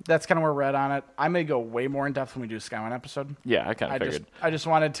 So that's kind of where we're at on it. I may go way more in depth when we do a Skyline episode. Yeah, I kind of figured. I just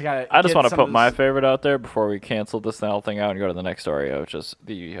wanted to kind of. I just want to put my favorite out there before we cancel this whole thing out and go to the next story, which is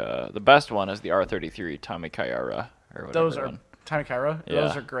the best one is the R33 Tommy Kyara or whatever. Those are one. Tommy Kyra. Yeah.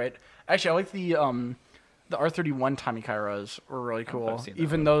 Those are great. Actually, I like the R31 Tommy Kyras were really cool. seen that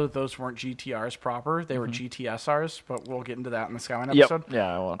Even though those weren't GTRs proper, they were GTSRs. But we'll get into that in the Skyline Yep. episode.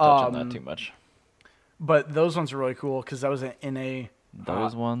 Yeah, I won't touch on that too much. But those ones are really cool because that was an NA.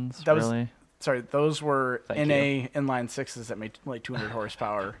 Those ones, that was- really? Sorry, those were Thank NA inline sixes that made like 200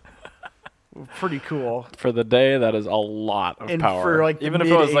 horsepower. Pretty cool. For the day, that is a lot of And power. for, like, the Even if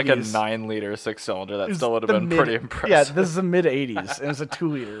it was like a mid-80s. 9-liter 6-cylinder, that It was still would have the been pretty impressive. Yeah, this is the mid 80s. And it was a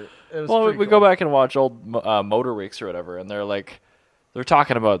 2-liter. It was Well, pretty we cool. go back and watch old Motor Weeks or whatever, and they're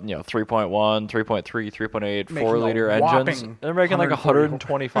talking about 3.1, 3.3, 3.8, Making 4-liter a engines. whopping They're making like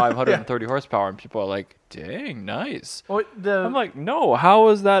 125, 130 Yeah. horsepower, and people are like, "Dang, nice." Well, I'm like, "No, how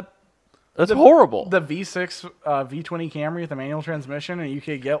is that? That's horrible." The V6 V20 Camry with the manual transmission, and you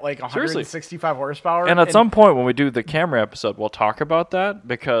could get like Seriously. 165 horsepower. and at some point when we do the Camry episode, we'll talk about that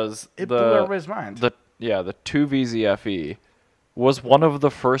because it blew everybody's mind. the 2VZFE was one of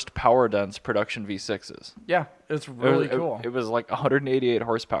the first power dense production V6s. Yeah, it's really cool. It was like 188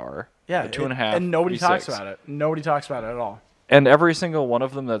 horsepower. yeah, a 2.5. and nobody V6. talks about it. Nobody talks about it at all. And every single one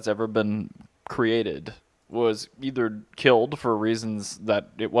of them that's ever been created was either killed for reasons that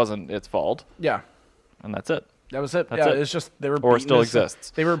it wasn't its fault, Yeah, and that's it. that was it. That's yeah, it. it's just they were Or beaten still to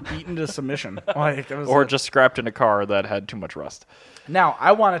exists. They were beaten to submission. Like, that was Or it. just scrapped in a car that had too much rust. Now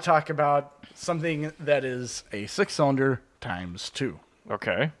I want to talk about something that is a 6-cylinder times 2.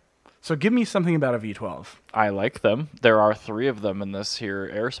 Okay. So give me something about a V12. I like them. There are 3 of them in this here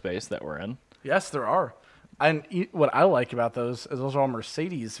airspace that we're in. Yes, there are. And what I like about those is those are all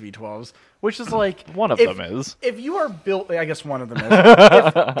Mercedes V12s, which is like One of them is. If you are I guess one of them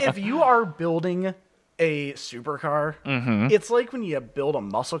is. if you are building a supercar, Mm-hmm. it's like when you build a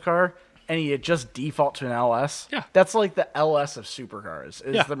muscle car and you just default to an LS. Yeah. That's like the LS of supercars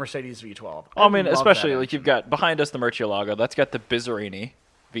is Yeah. the Mercedes V12. I mean, love especially that like you've got behind us the Murcielago. That's got the Bizzarini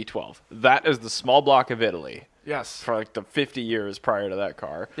V12. That is the small block of Italy Yes. for like the 50 years prior to that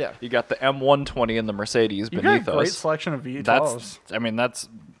car. Yeah. You got the M120 and the Mercedes You got beneath a great us. selection of V12s. That's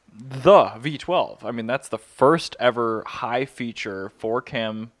the V12. I mean, that's the first ever high feature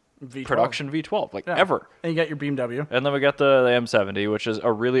 4-cam V12. production V12 like Yeah. ever. And you got your BMW. And then we got the M70, which is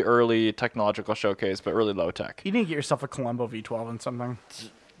a really early technological showcase, but really low tech. You need to get yourself a Colombo V12 and something.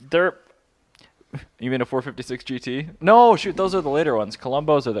 They're. You mean a 456 GT? No, shoot, those are the later ones.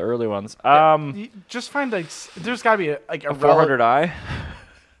 Columbos are the early ones. You just find like there's got to be a 400i.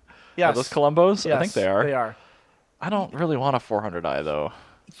 Yes. Are those Columbos? I Yes, think they are. They are. I don't really want a 400i though.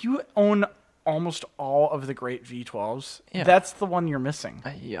 You own almost all of the great V12s. Yeah. That's the one you're missing.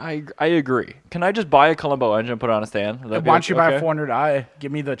 I agree. Can I just buy a Colombo engine and put it on a stand? Would that be Why don't you buy a okay? 400i?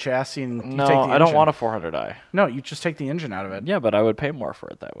 Give me the chassis and you No, take the I don't engine. want a 400i. No, you just take the engine out of it. Yeah, but I would pay more for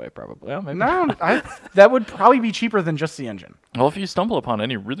it that way, probably. Well, maybe. No, that would probably be cheaper than just the engine. Well, if you stumble upon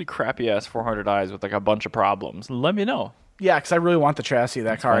any really crappy ass 400i's with like a bunch of problems, let me know. Yeah, because I really want the chassis of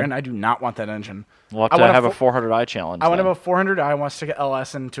that car, fine. and I do not want that engine. We'll have I to want a have a fo- 400i challenge. I want to then. have a 400i. I want to stick an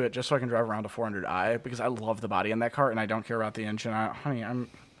LS into it just so I can drive around a 400i because I love the body in that car, and I don't care about the engine. Honey, I'm...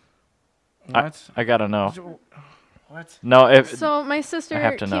 What? I gotta know. What? No, if So my sister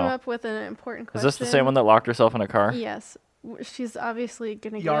have to came know. up with an important is question. this the same one that locked herself in a car? Yes. She's obviously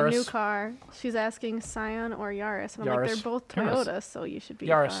going to get a new Yaris. car. She's asking Scion or Yaris. And I'm like, Yaris. they're both Yaris. Toyota, so you should be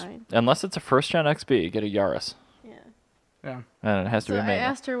Yaris. fine. Unless it's a first gen XB, get a Yaris, Yeah. Yeah. and it has to So be I manual.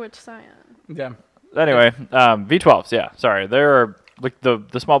 asked her which Scion. Yeah. Anyway, V12s, yeah. Sorry, they're like the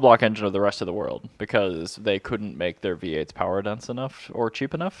small block engine of the rest of the world because they couldn't make their V8s power dense enough or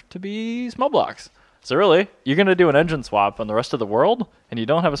cheap enough to be small blocks. So really, you're gonna do an engine swap on the rest of the world, and you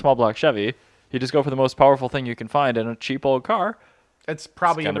don't have a small block Chevy. You just go for the most powerful thing you can find in a cheap old car. It's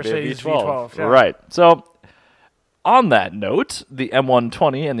probably a It's gonna be a Mercedes V12. Yeah. Right. So, on that note, the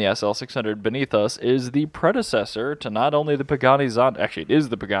M120 and the SL600 beneath us is the predecessor to not only the Pagani Zonda. Actually, it is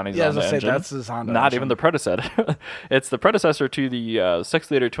the Pagani Yeah, as Zonda I say, engine. that's the Zonda Not engine. even the predecessor. It's the predecessor to the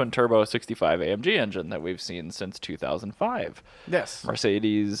 6-liter twin-turbo 65 AMG engine that we've seen since 2005. Yes.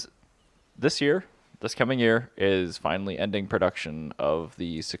 Mercedes this coming year, is finally ending production of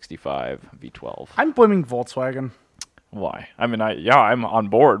the 65 V12. I'm blaming Volkswagen. Why? I mean, I'm on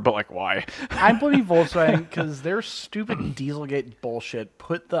board, but like, why? I'm blaming Volkswagen because their stupid Dieselgate bullshit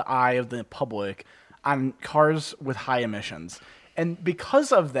put the eye of the public on cars with high emissions. And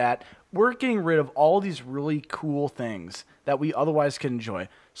because of that, we're getting rid of all these really cool things that we otherwise could enjoy.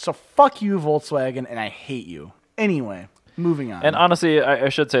 So fuck you, Volkswagen, and I hate you. Anyway, moving on. And honestly, I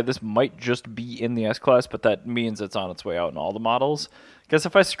should say this might just be in the S-Class, but that means it's on its way out in all the models. Because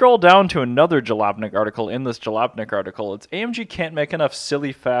if I scroll down to another Jalopnik article, in this Jalopnik article, it's AMG can't make enough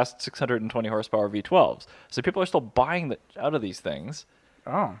silly, fast 620 horsepower V12s. So people are still buying out of these things.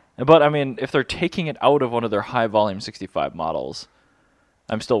 Oh. But, I mean, if they're taking it out of one of their high-volume 65 models,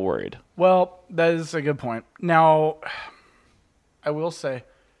 I'm still worried. Well, that is a good point. Now, I will say,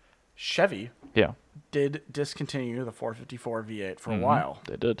 Chevy Yeah, did discontinue the 454 V8 for a while,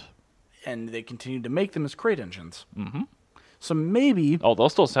 they did. and they continued to make them as crate engines. Mm-hmm. So maybe, Oh, they'll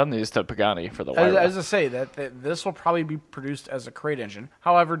still send these to Pagani for the as, Lyra. as I say, that this will probably be produced as a crate engine.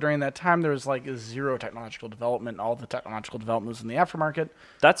 However, during that time, there was like zero technological development. All the technological development was in the aftermarket.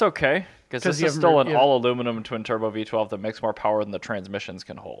 That's okay, because 'Cause this you is have still mer- an you have- all-aluminum twin-turbo V12 that makes more power than the transmissions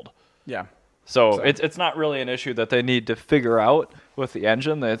can hold. Yeah. So it's not really an issue that they need to figure out with the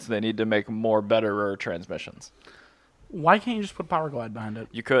engine. They need to make more betterer transmissions. Why can't you just put Power Glide behind it?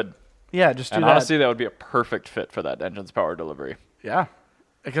 You could. Yeah, just do And that. honestly, that would be a perfect fit for that engine's power delivery. Yeah,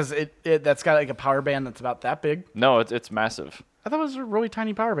 because that's got like a power band that's about that big. No, it's massive. I thought it was a really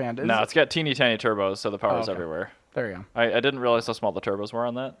tiny power band. Is No, it? it's got teeny tiny turbos, so the power's okay. everywhere. There you go. I didn't realize how small the turbos were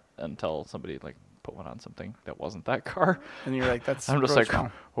on that until somebody like put one on something that wasn't that car. And you're like, that's. I'm just really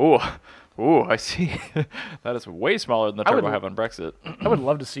like, small. ooh, I see. That is way smaller than the I would- turbo I have on Brexit. I would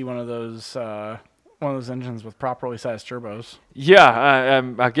love to see one of those engines with properly sized turbos. Yeah,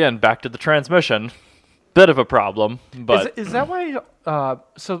 again, back to the transmission. Bit of a problem, but Is that why?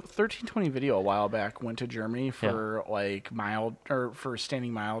 So 1320 Video a while back went to Germany for like for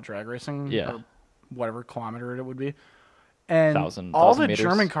standing mile drag racing. Yeah. Or whatever kilometer it would be. And 1,000 all the meters?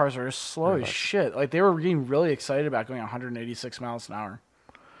 German cars are slow as less. shit. Like they were getting really excited about going 186 miles an hour.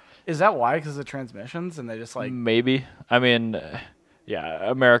 Is that why? Because of the transmissions, and they just like maybe. I mean, yeah,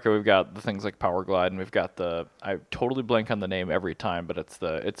 America, we've got the things like Power Glide, and we've got I totally blank on the name every time, but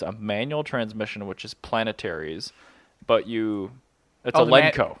it's a manual transmission, which is Planetaries, but it's Oh, a the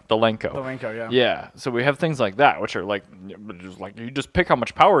man- Lenco, the Lenco. the Lenco, yeah. Yeah, so we have things like that, which are like you just pick how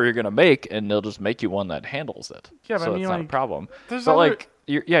much power you're gonna make, and they'll just make you one that handles it. Yeah, but so I mean, it's not a like, problem. there's But other- like,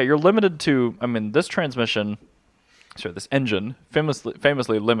 you're limited to. I mean, this engine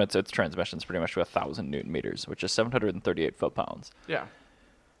famously limits its transmissions pretty much to 1,000 Newton meters, which is 738 foot-pounds. Yeah.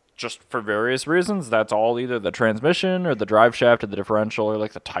 Just for various reasons, that's all either the transmission or the drive shaft or the differential or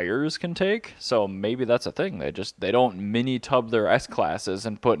like the tires can take. So maybe that's a thing. They don't mini tub their S classes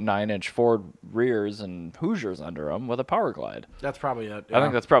and put 9-inch Ford rears and Hoosiers under them with a Power Glide. That's probably it. I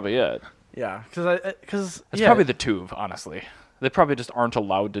think that's probably it. yeah, because It's probably the Tuve, honestly. They probably just aren't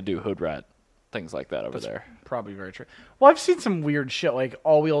allowed to do hood rat things like that over there. probably very true. Well, I've seen some weird shit like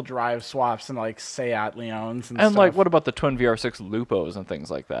all-wheel drive swaps and like Seat Leons and And stuff. like, what about the twin VR6 Lupos and things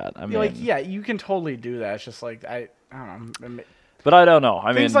like that? I mean, Like, yeah, you can totally do that. It's just like I don't know. but I don't know.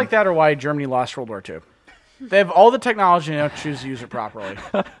 I Things mean, like that are why Germany lost World War II. They have all the technology and they don't choose to use it properly.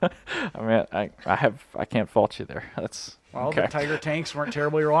 I mean, I can't fault you there. That's Well, okay. the Tiger tanks weren't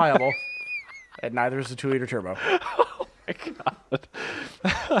terribly reliable, and neither is the 2-liter turbo.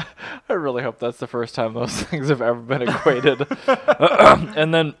 I really hope that's the first time those things have ever been equated.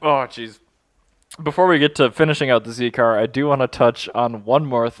 And then, oh, jeez. Before we get to finishing out the Z car, I do want to touch on one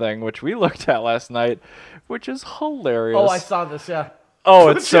more thing, which we looked at last night, which is hilarious. Oh, I saw this. Yeah. Oh,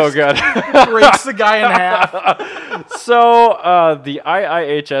 it's so good. Breaks the guy in half. So, the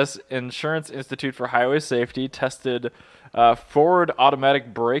IIHS Insurance Institute for Highway Safety tested forward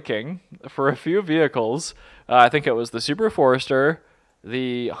automatic braking for a few vehicles. I think it was the Subaru Forester,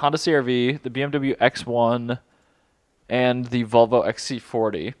 the Honda CR-V, the BMW X1, and the Volvo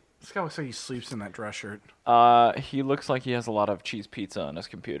XC40. This guy looks like he sleeps in that dress shirt. He looks like he has a lot of cheese pizza on his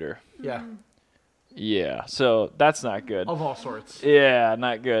computer. Yeah. Yeah, so that's not good. Of all sorts. Yeah,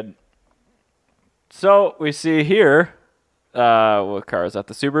 not good. So we see here, what car is that?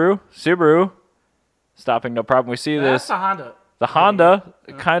 The Subaru? Subaru, stopping no problem. We see That's this. a Honda. The Honda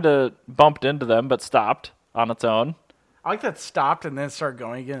kind of bumped into them, but stopped on its own. I like that stopped and then started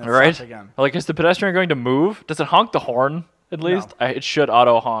going again. And Right? stopped again. Like, is the pedestrian going to move? Does it honk the horn at least? It should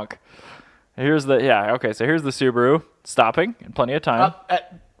auto honk. Here's the So here's the Subaru stopping in plenty of time,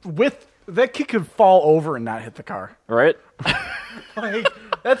 With that kid could fall over and not hit the car. right? Like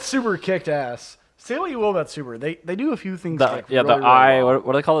that Subaru kicked ass. Say what you will about Subaru, they do a few things. The really, really eye. well.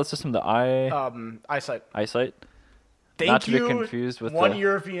 What do they call that system? The eye Eyesight. eyesight. Thank Not to be you, confused with one the-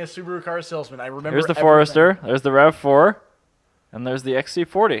 year of being a Subaru car salesman. I remember. Here's the everything. Forester. There's the RAV4, and there's the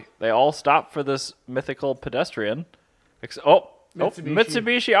XC40. They all stop for this mythical pedestrian.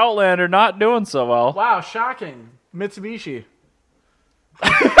 Mitsubishi Outlander not doing so well. Wow, shocking. Mitsubishi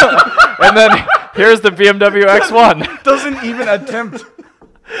And then here's the BMW X1. doesn't even attempt.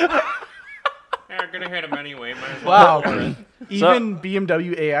 Yeah, gonna hit him anyway. Might as well. Wow. Even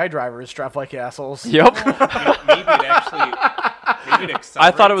BMW AI drivers drive like assholes. Yep. Maybe it actually. Maybe it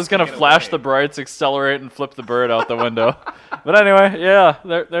I thought it was accelerates gonna to get flash away. the brights, accelerate, and flip the bird out the window. But anyway, yeah,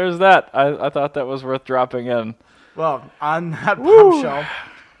 there's that. I thought that was worth dropping in. Well, on that bombshell,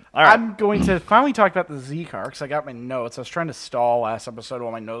 All right. I'm going to finally talk about the Z car because I got my notes. I was trying to stall last episode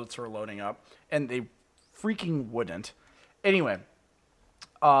while my notes were loading up, and they freaking wouldn't. Anyway,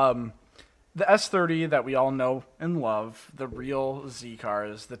 the S30 that we all know and love, the real Z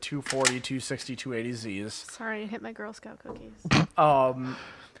cars, the 240, 260, 280Zs. Sorry, I hit my Girl Scout cookies. I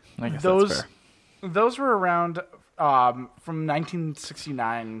guess that's Those fair. those were around from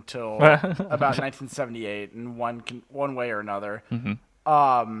 1969 till about 1978 in one way or another.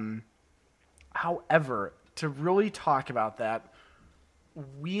 However, to really talk about that,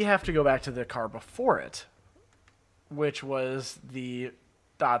 we have to go back to the car before it, which was the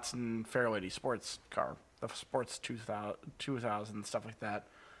Datsun Fairlady sports car, the Sports 2000 stuff like that.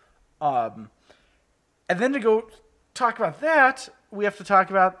 And then to go talk about that, we have to talk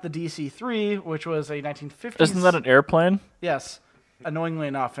about the DC-3, which was a 1950s. Isn't that an airplane? Yes, annoyingly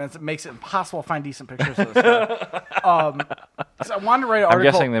enough, and it makes it impossible to find decent pictures of this car. So I wanted to write an I'm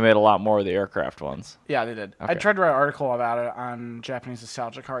article. guessing they made a lot more of the aircraft ones. Yeah, they did. I Okay. tried to write an article about it on Japanese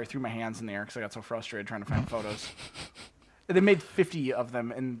Nostalgia Car. I threw my hands in the air because I got so frustrated trying to find photos. They made 50 of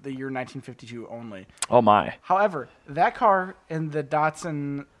them in the year 1952 only. Oh my. However, that car and the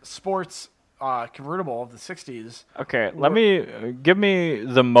Datsun Sports convertible of the 60s. Okay, give me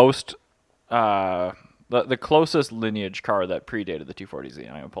the most the closest lineage car that predated the 240Z.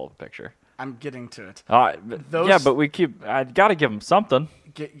 I'm gonna pull up a picture. I'm getting to it. Yeah, but I gotta give them something.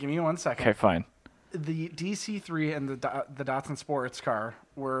 Give me 1 second. Okay, fine. The DC-3 and the Datsun Sports car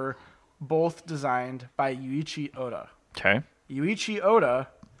were both designed by Yuichi Oda. Okay. Yuichi Oda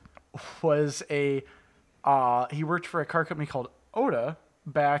was he worked for a car company called Oda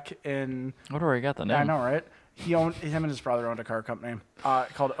back in. What do I got the name? I know, right? Him and his brother owned a car company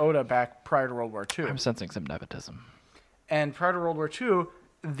called Oda back prior to World War II. I'm sensing some nepotism. And prior to World War II,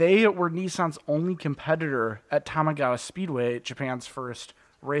 they were Nissan's only competitor at Tamagawa Speedway, Japan's first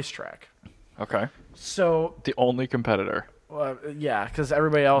racetrack. Okay. So, The only competitor. yeah, because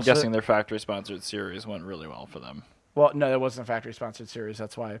everybody else. I'm guessing their factory-sponsored series went really well for them. Well, no, that wasn't a factory-sponsored series.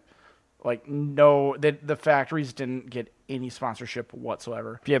 That's why. Like, no, the factories didn't get any sponsorship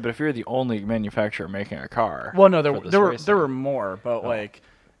whatsoever. Yeah, but if you're the only manufacturer making a car. Well, no, for this there racing- were more, but like,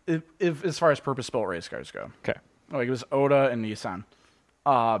 if as far as purpose-built race cars go, Okay. like it was Oda and Nissan,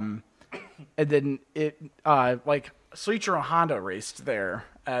 and then like Soichiro Honda raced there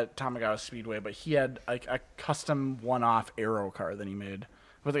at Tamagawa Speedway, but he had like a custom one-off aero car that he made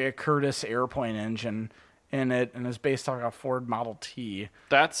with like a Curtiss airplane engine in it, and is based on a Ford Model T.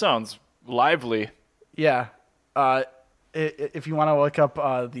 That sounds lively. Yeah. If you want to look up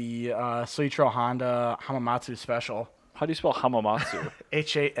the Soichiro Honda Hamamatsu Special, How do you spell Hamamatsu?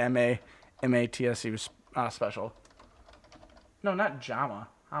 HAMAMATSU special. No, not JAMA.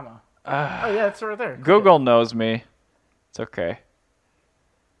 Hama. Oh yeah, it's right there. Google knows me. It's okay.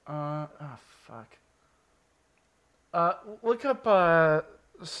 Oh fuck. Look up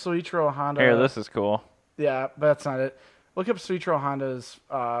Soichiro Honda. Here, this is cool. Yeah, but that's not it. Look up Soichiro Honda's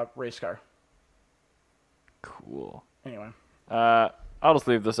race car. Cool. Anyway. I'll just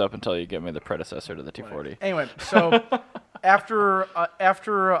leave this up until you give me the predecessor to the T40. Anyway, so after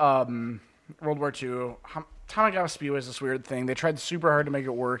World War II, Tamagawa Speedway is this weird thing. They tried super hard to make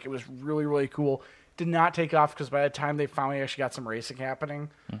it work. It was really, really cool. Did not take off because by the time they finally actually got some racing happening,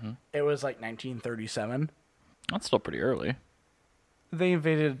 it was like 1937. That's still pretty early. They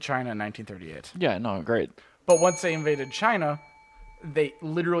invaded China in 1938. Yeah, no, great. But once they invaded China, they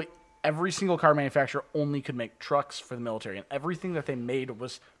literally every single car manufacturer only could make trucks for the military, and everything that they made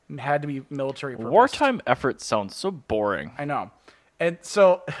had to be military purpose. Wartime efforts sound so boring. I know. And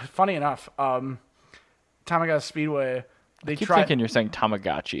so, funny enough, Tamagawa Speedway, they Keep tried thinking you're saying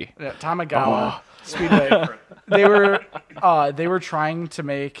Tamagotchi. Tamagawa Speedway. They were trying to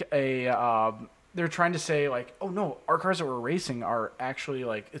make a. They were trying to say like, oh no, our cars that we're racing are actually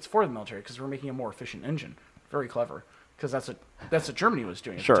like it's for the military because we're making a more efficient engine. Very clever, because that's what Germany was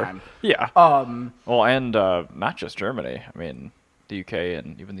doing at the time. Yeah. Well, and not just Germany. I mean, the UK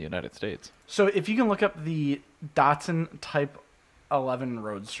and even the United States. So if you can look up the Datsun Type 11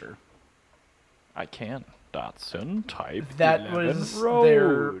 Roadster. I can. Datsun Type That 11 was Road.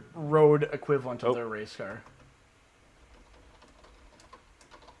 their road equivalent of their race car.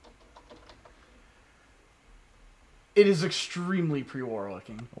 It is extremely pre-war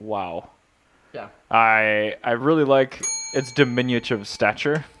looking. Wow. Yeah. I really like its diminutive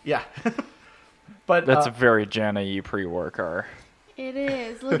stature. Yeah. But That's a very Jana-y pre-war car. It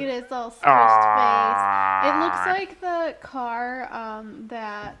is. Look at its all squished face. It looks like the car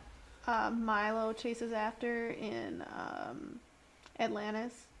that Milo chases after in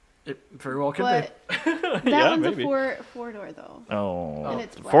Atlantis. it very well could But that Yeah, one's maybe. a four-door, though. Oh, And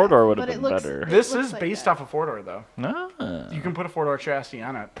it's black, four-door would have but been it looks- better. be. This looks is like based that. off a four-door, though. Ah, You can put a four-door chassis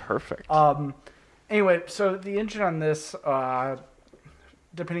on it. perfect. Anyway, so the engine on this,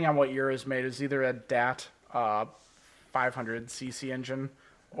 depending on what year it was made, is either a DAT 500cc engine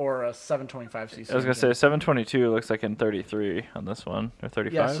or a 725cc I was gonna say 722 looks like in 33 on this one or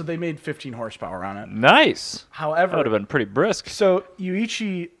 35. Yeah, so they made 15 horsepower on it. Nice. However, That would have been pretty brisk. so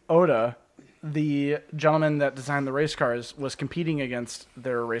Yuichi Oda, the gentleman that designed the race cars, was competing against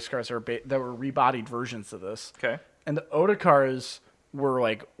their race cars that were rebodied versions of this. Okay. And the Oda cars were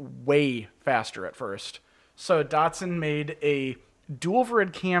like way faster at first. So Datsun made a dual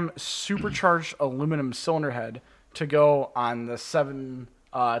overhead cam supercharged aluminum cylinder head to go on the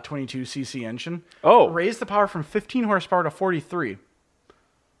 722cc engine. Oh. Raised the power from 15 horsepower to 43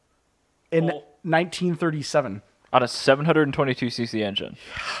 in 1937. On a 722cc engine.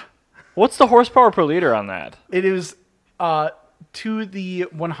 What's the horsepower per liter on that? It is to the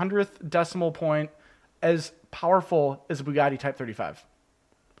 100th decimal point as powerful as a Bugatti Type 35.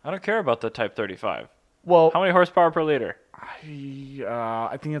 I don't care about the Type 35. Well, How many horsepower per liter?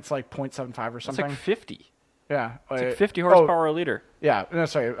 I think it's like 0.75 or It's something. like 50. Yeah. It's like 50 horsepower a liter. Yeah. No,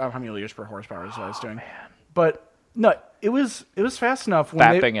 sorry. How many liters per horsepower is what I was doing. But no, it was fast enough when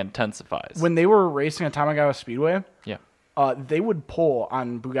Fapping intensifies. when they were racing at Tamagawa Speedway. Yeah. They would pull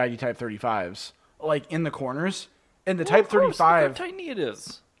on Bugatti Type 35s like in the corners. And the Type Of course, look 35, how tiny it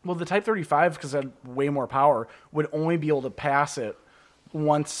is. well, the Type 35 because it had way more power would only be able to pass it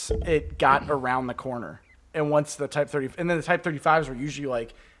once it got around the corner. And once the Type 30, and then the Type 35s were usually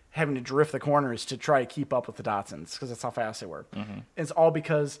like having to drift the corners to try to keep up with the Datsuns because that's how fast they were. And it's all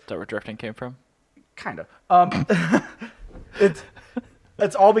because Is that where drifting came from? kind of.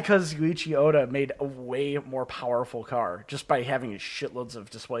 It's all because Yuichi Oda made a way more powerful car just by having shitloads of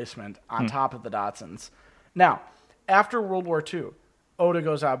displacement on top of the Datsuns. Now, after World War II, Oda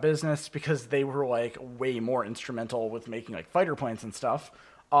goes out of business because they were like way more instrumental with making like fighter planes and stuff.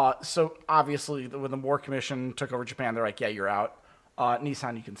 So obviously, when the War Commission took over Japan, they're like, "Yeah, you're out.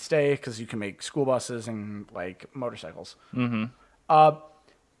 Nissan, you can stay because you can make school buses and like motorcycles."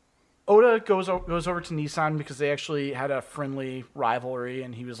 Oda goes over to Nissan because they actually had a friendly rivalry,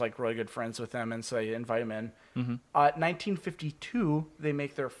 and he was like really good friends with them, and so they invite him in. 1952, they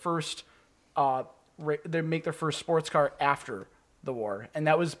make their first sports car after the war, and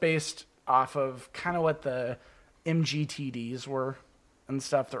that was based off of kind of what the MGTDs were and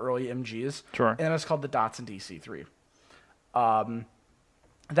stuff, the early MGs. Sure. And it was called the Datsun DC3.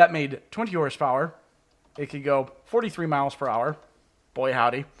 That made 20 horsepower. It could go 43 miles per hour. Boy,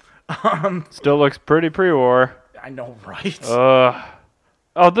 howdy. Still looks pretty pre-war. I know, right?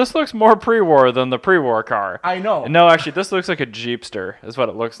 Oh, this looks more pre-war than the pre-war car. I know. No, actually, this looks like a Jeepster, is what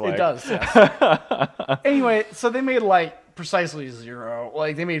it looks like. It does, yes. Anyway, so they made like precisely 0.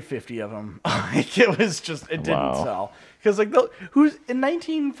 Like they made 50 of them. Like it was just it didn't Wow. sell because like who's in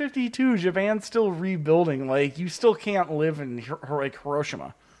 1952 Japan's still rebuilding. Like you still can't live in like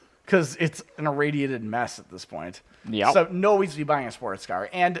Hiroshima because it's an irradiated mess at this point. Yep. So nobody's be buying a sports car,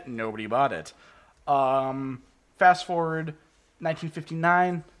 and nobody bought it. Fast forward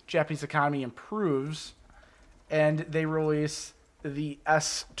 1959, Japanese economy improves, and they release the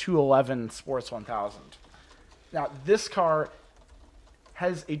S211 Sports 1000. Now, this car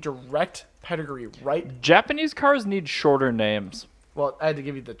has a direct pedigree, right? Japanese cars need shorter names. Well, I had to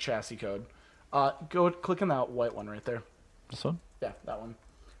give you the chassis code. Go click on that white one right there. This one? Yeah, that one.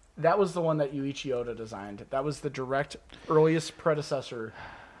 That was the one that Yuichi Oda designed. That was the direct earliest predecessor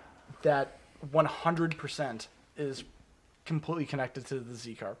that 100% is completely connected to the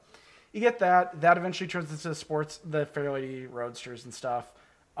Z car. You get that. That eventually turns into sports, the Fairlady Roadsters and stuff.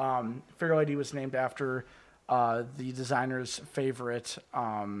 Fairlady was named after the designer's favorite,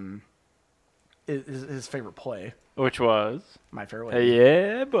 his favorite play, Which was? My Fair Lady.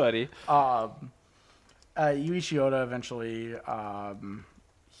 Yeah, buddy. Yuichi Oda eventually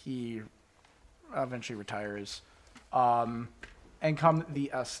he eventually retires. And come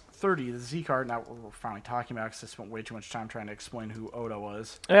the S30, the Z car. Now we're finally talking about because I spent way too much time trying to explain who Oda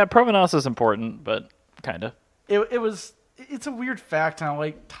was. Yeah, provenance is important, but kind of. It's a weird fact, and I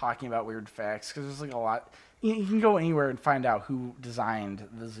like talking about weird facts because there's like a lot. You can go anywhere and find out who designed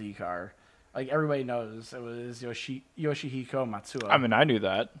the Z car. Like everybody knows it was Yoshihiko Matsuo. I mean, I knew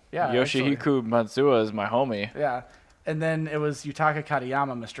that. Yeah, Yoshihiko Matsuo is my homie. Yeah. And then it was Yutaka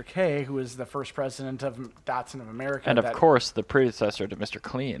Katayama, Mr. K, who was the first president of Datsun of America. And of course, the predecessor to Mr.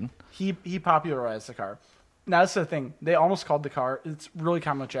 Clean. He popularized the car. Now, that's the thing. They almost called the car, it's really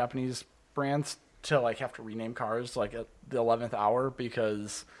common with Japanese brands to like have to rename cars like at the 11th hour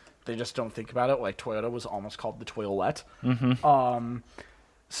because they just don't think about it. Like Toyota was almost called the Toyolette. Mm-hmm.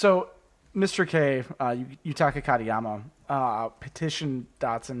 So Mr. K, Yutaka Katayama, petitioned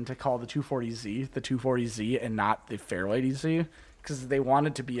Datsun to call the 240Z the 240Z and not the Fairlady Z because they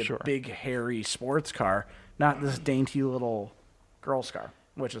wanted to be a big, hairy sports car, not this dainty little girl's car,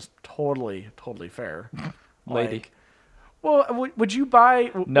 which is totally, totally fair. Lady. Like, well, would you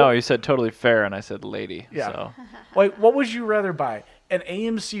buy... No, you said totally fair, and I said lady. Yeah. So. Like, what would you rather buy? An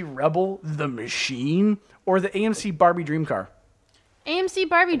AMC Rebel, the machine, or the AMC Barbie Dream Car? AMC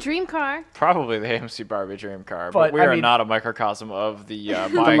Barbie Dream Car. Probably the AMC Barbie Dream Car, But, but we I are mean- not a microcosm of the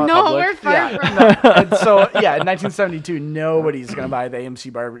buying No, public. we're far from And so, yeah, in 1972, nobody's going to buy the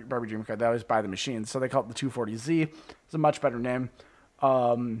AMC Barbie Dream Car. They always buy the machine. So they call it the 240Z. It's a much better name.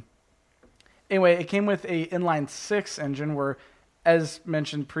 Anyway, it came with a inline 6 engine where, as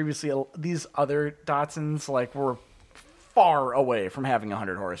mentioned previously, these other Datsuns like were far away from having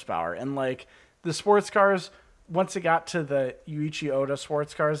 100 horsepower. And like the sports cars, once it got to the Yuichi Oda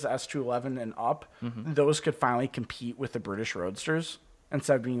sports cars, the S211 and up, those could finally compete with the British Roadsters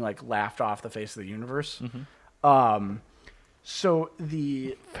instead of being like laughed off the face of the universe. So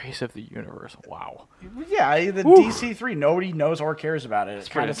the Face of the universe. Wow. the DC3, nobody knows or cares about it. It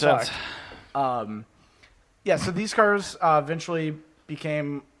kind of pretty intense. sucked. Yeah, so these cars eventually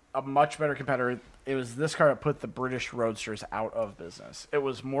became a much better competitor. It was this car that put the British Roadsters out of business. It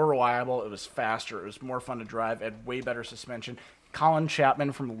was more reliable. It was faster. It was more fun to drive. It had way better suspension. Colin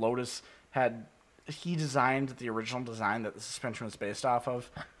Chapman from Lotus he designed the original design that the suspension was based off of.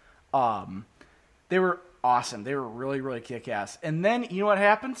 They were awesome. They were really, really kick-ass. And then, you know what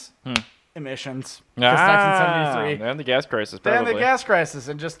happens? Emissions. Because 1973. And the gas crisis, Then probably. the gas crisis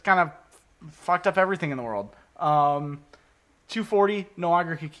and just kind of fucked up everything in the world. 240 no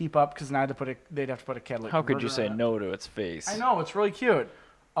longer could keep up because now they'd have to put a catalytic How could you converter say on it. no to its face? I know, it's really cute.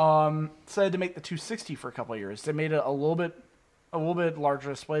 So they had to make the 260 for a couple of years. They made it a little bit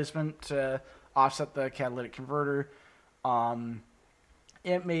larger displacement to offset the catalytic converter.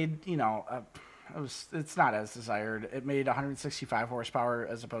 It made it's not as desired. It made 165 horsepower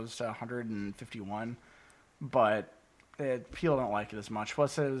as opposed to 151, but people don't like it as much.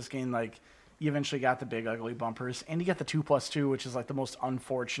 Plus, it was getting like you eventually got the big ugly bumpers, and you got the 2+2, which is like the most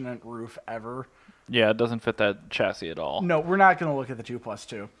unfortunate roof ever. Yeah, it doesn't fit that chassis at all. No, we're not going to look at the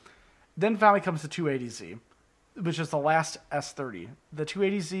 2+2. Then finally comes the 280Z, which is the last S30. The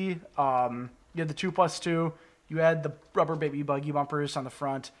 280Z, you had the 2+2. You had the rubber baby buggy bumpers on the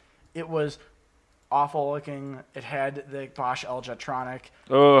front. It was awful looking. It had the Bosch L-Jetronic.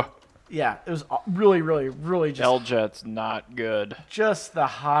 Ugh, Yeah, it was really, really, really L-Jet's not good. just the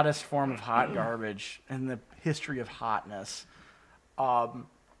hottest form of hot garbage in the history of hotness.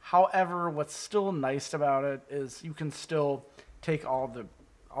 However, what's still nice about it is you can still take all the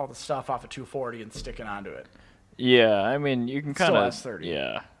stuff off of 240 and stick it onto it. Yeah, I mean, you can Still kind of S30.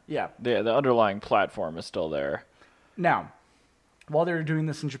 Yeah, Yeah. the underlying platform is still there. Now, while they were doing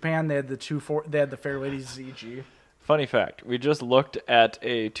this in Japan, they had the Fairlady ZG. Funny fact: we just looked at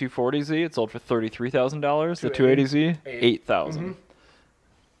a 240Z. It sold for $33,000. The 280Z, $8,000.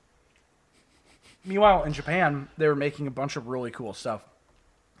 Meanwhile, in Japan, they were making a bunch of really cool stuff.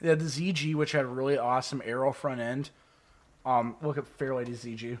 They had the ZG, which had a really awesome aero front end. Look at Fairlady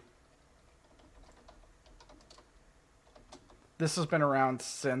ZG. This has been around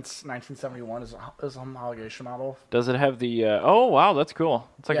since 1971 as a homologation model. Does it have the? Oh wow, that's cool.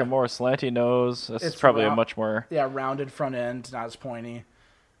 It's like Yeah. a more slanty nose. This is It's probably a round- much more. Yeah, rounded front end, not as pointy.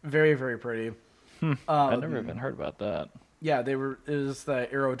 Very, very pretty. I never even heard about that. Yeah, it was the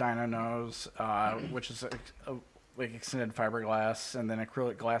Aerodyna nose, which is like extended fiberglass, and then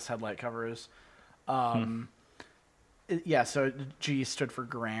acrylic glass headlight covers. Yeah, so G stood for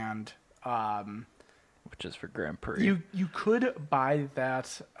Grand. Which is for Grand Prix. You could buy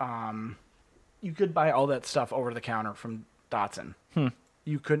that. You could buy all that stuff over the counter from Datsun.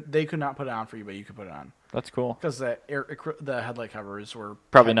 They could not put it on for you, but you could put it on That's cool. because the headlight covers were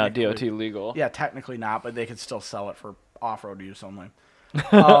Probably not technically- DOT legal. Yeah, technically not, but they could still sell it for off-road use only.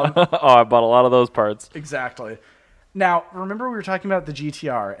 Oh, I bought a lot of those parts. Exactly. Now, remember we were talking about the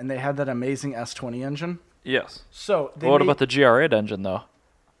GTR, and they had that amazing S20 engine. Yes. So they What made- about the GR8 engine though?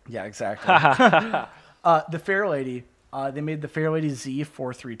 Yeah, exactly. The Fairlady, they made the Fairlady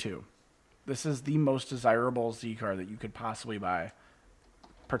Z432. This is the most desirable Z car that you could possibly buy,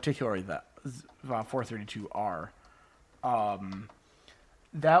 particularly the 432R.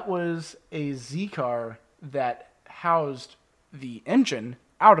 That was a Z car that housed the engine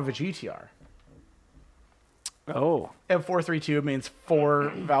out of a GTR. Oh. And 432 means 4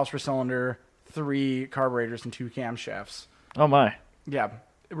 valves per cylinder, 3 carburetors, and 2 camshafts. Oh my. Yeah.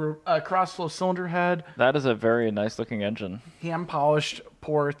 Cross-flow cylinder head, That is a very nice looking engine. hand-polished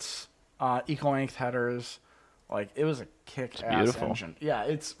ports, eco-length headers. Like, it was a kick-ass beautiful. engine. Yeah,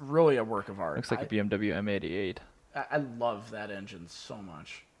 it's really a work of art. Looks like a BMW M88. I love that engine so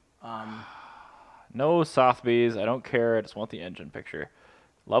much. No Sotheby's. I don't care. I just want the engine picture.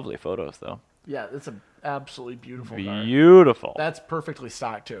 Lovely photos though. Yeah, it's an absolutely beautiful car. Beautiful. That's perfectly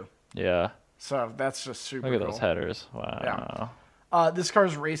stock, too. Yeah. So that's just super Look at cool. those headers. Wow. This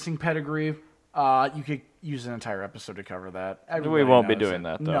car's racing pedigree, you could use an entire episode to cover that. Everybody won't be knows doing it.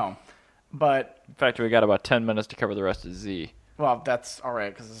 that, though. No. But, In fact, we got about 10 minutes to cover the rest of Z. well, that's all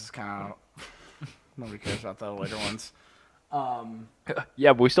right, because this is kind of... Nobody cares about the later ones.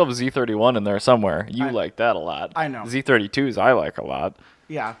 Yeah, but we still have Z31 in there somewhere. You like that a lot. I know. Z32s I like a lot.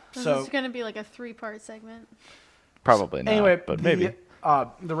 Yeah, This so... is going to be like a 3-part segment. Probably not. Anyway, but maybe.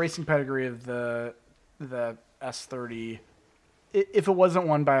 the racing pedigree of the S30, if it wasn't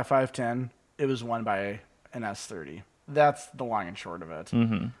won by a 510, it was won by an S30. That's the long and short of it.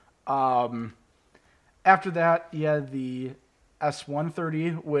 Mm-hmm. After that, you had the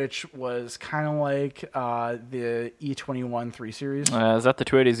S130, which was kind of like the E21 3 Series. Is that the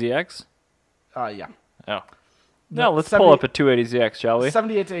 280ZX? Yeah. Oh. No, No, let's 70 pull up a 280ZX, shall we?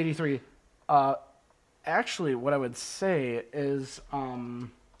 78 to 83. Actually, what I would say is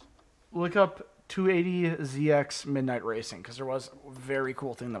look up 280ZX Midnight Racing, because there was a very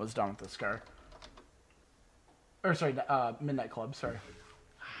cool thing that was done with this car. Or, sorry, Midnight Club, sorry.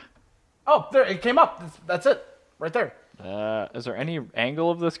 Oh, there, it came up. That's it. Right there. Is there any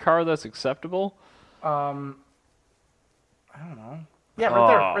angle of this car that's acceptable? I don't know. Yeah,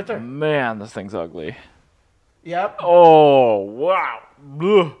 right there. Man, this thing's ugly. Yep. Oh, wow.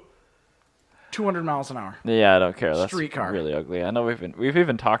 Ugh. 200 miles an hour. Yeah, I don't care. That's Street car. really ugly. I know we've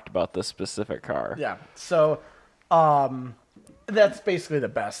even talked about this specific car. Yeah. So, that's basically the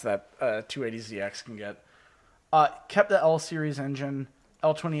best that 280ZX can get. Kept the L series engine,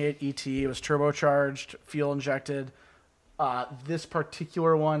 L28 ET. It was turbocharged, fuel injected. This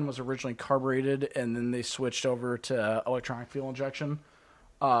particular one was originally carbureted, and then they switched over to electronic fuel injection.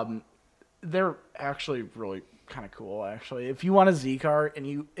 They're actually really kind of cool, actually. If you want a Z car,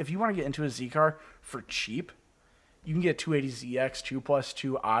 and if you want to get into a Z car for cheap, you can get 280ZX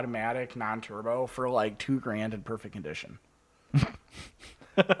 2+2 automatic non-turbo for like $2,000 in perfect condition.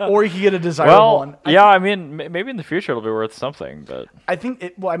 Or you can get a desirable one. I mean, maybe in the future it'll be worth something, but I think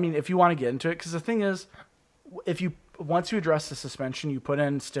it. Well, I mean, if you want to get into it, because the thing is, once you address the suspension, you put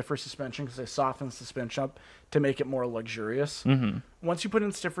in stiffer suspension because they soften the suspension up to make it more luxurious. Mm-hmm. Once you put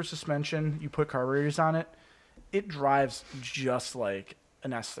in stiffer suspension, you put carburetors on it. It drives just like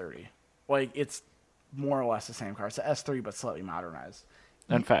an S30. Like it's more or less the same car. It's a S3, but slightly modernized.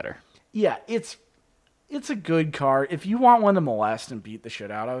 And fatter. Yeah, it's a good car. If you want one to molest and beat the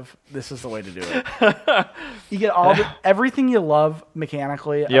shit out of, this is the way to do it. You get everything you love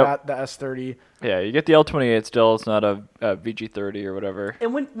mechanically about the S30. Yeah, you get the L28 still. It's not a VG30 or whatever.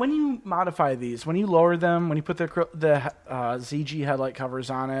 And when you modify these, when you lower them, when you put the ZG headlight covers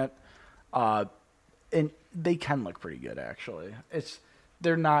on it, and they can look pretty good actually.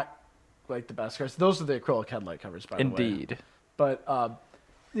 They're not like the best cars. Those are the acrylic headlight covers, by the way. Indeed. But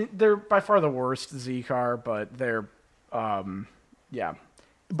they're by far the worst Z car, but they're, yeah.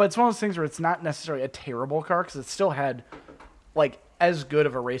 But it's one of those things where it's not necessarily a terrible car because it still had, like, as good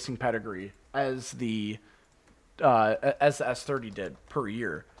of a racing pedigree as the S30 did per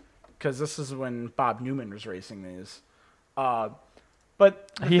year. Because this is when Bob Newman was racing these.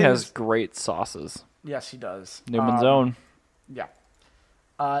 But He has great sauces. Yes, he does. Newman's own. Yeah.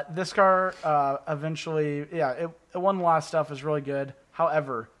 This car eventually, it won a lot of stuff. It was really good.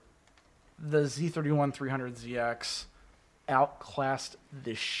 However, the Z31 300ZX outclassed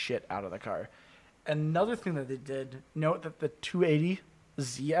the shit out of the car. Another thing that they did, note that the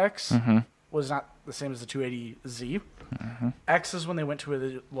 280ZX was not the same as the 280Z. X is when they went to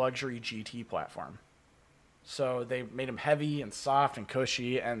a luxury GT platform. So they made them heavy and soft and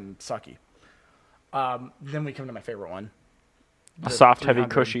cushy and sucky. Then we come to my favorite one. A soft, 300.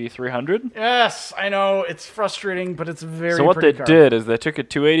 heavy, cushy 300. Yes, I know. It's frustrating, but it's very So what they pretty car. did is they took a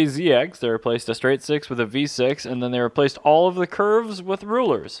 280ZX, they replaced a straight 6 with a V6, and then they replaced all of the curves with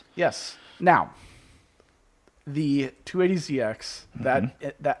rulers. Yes. Now, the 280ZX,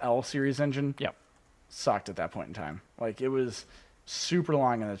 that L series engine, Yep. sucked at that point in time. Like, it was super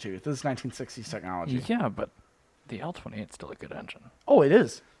long in the tooth. This is 1960s technology. Yeah, but the L28 is still a good engine. Oh, it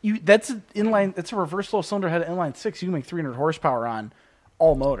is. That's an inline. That's a reverse low cylinder head inline 6. You can make 300 horsepower on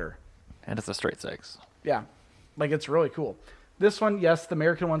all motor. And it's a straight 6. Yeah, like it's really cool. This one, yes, the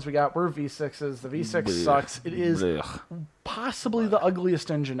American ones we got were V6s. The V6 sucks. It is possibly the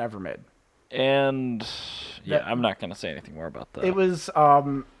ugliest engine ever made. And I'm not going to say anything more about that. It was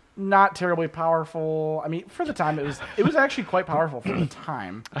not terribly powerful. I mean, for the time, it was actually quite powerful for the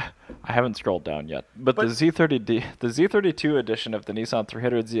time. I haven't scrolled down yet, but the Z32 edition of the Nissan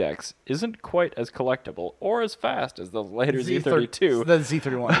 300ZX isn't quite as collectible or as fast as the later Z32. The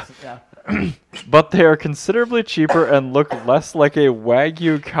Z31s, yeah. But they are considerably cheaper and look less like a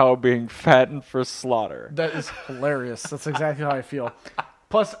Wagyu cow being fattened for slaughter. That is hilarious. That's exactly how I feel.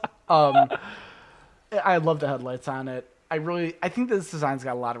 Plus, I love the headlights on it. I think this design's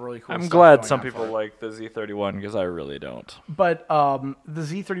got a lot of really cool I'm stuff glad going some on people for it. like the Z31 because I really don't. But the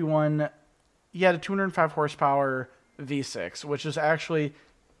Z31, you had a 205 horsepower V6, which is actually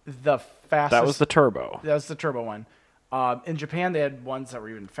the fastest. That was the turbo. That was the turbo one. In Japan, they had ones that were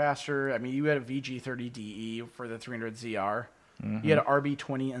even faster. I mean, you had a VG30DE for the 300ZR. You had an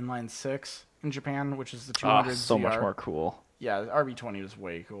RB20 inline 6 in Japan, which is the 200ZR. So much more cool. Yeah, the RB20 was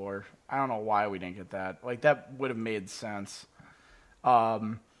way cooler. I don't know why we didn't get that. Like, that would have made sense. They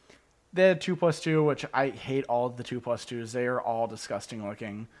had 2+2, which I hate all of the 2+2s. They are all disgusting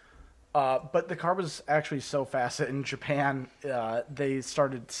looking. But the car was actually so fast that in Japan, they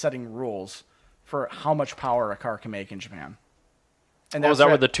started setting rules for how much power a car can make in Japan. And Was that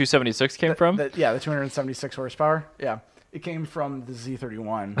where the 276 came from? the 276 horsepower. Yeah. It came from the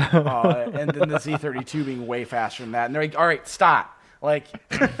Z31, and then the Z32 being way faster than that. And they're like, "All right, stop! Like,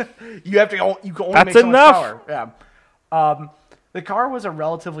 you have to. You can only That's make so enough. much power." Yeah. The car was a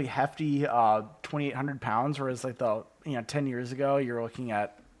relatively hefty 2,800 pounds, whereas like 10 years ago, you're looking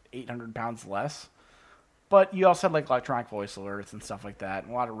at 800 pounds less. But you also had like electronic voice alerts and stuff like that,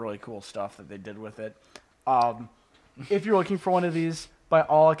 and a lot of really cool stuff that they did with it. If you're looking for one of these, by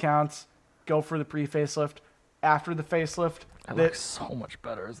all accounts, go for the pre-facelift. After the facelift, It looks so much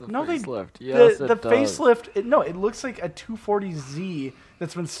better as the No, they- facelift. Yes, the it does. facelift. It looks like a 240Z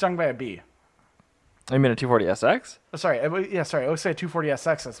that's been stung by a bee. You mean a 240SX? Sorry, it looks like a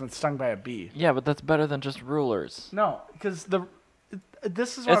 240SX that's been stung by a bee. Yeah, but that's better than just rulers. No, because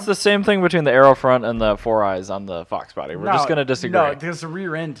this is what It's the same thing between the aero front and the 4 eyes on the Fox body. We're just going to disagree. No, because the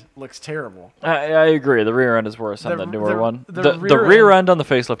rear end looks terrible. I agree. The rear end is worse on the newer one. the The rear rear end on the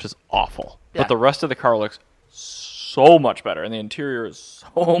facelift is awful, Yeah. but the rest of the car looks so much better, and the interior is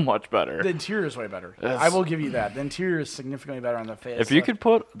so much better. The interior is way better. Yes. I will give you that. The interior is significantly better on the facelift. If you could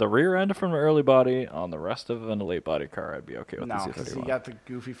put the rear end from an early body on the rest of an late body car, I'd be okay with No, the because Z31. you got the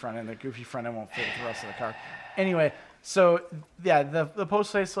goofy front end. The goofy front end won't fit with the rest of the car. Anyway, so yeah, the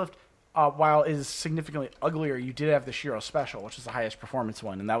post facelift, while is significantly uglier, you did have the Shiro Special, which is the highest performance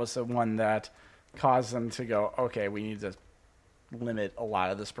one, and that was the one that caused them to go, okay, we need to limit a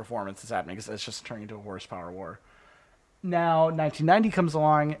lot of this performance that's happening because it's just turning into a horsepower war. Now 1990 comes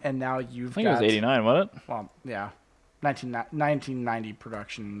along, and now you've I think got, it was 89, wasn't it? well, yeah, 1990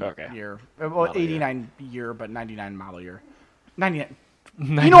 production Okay. year. Model Well, year. 89 year, but 99 model year. 99.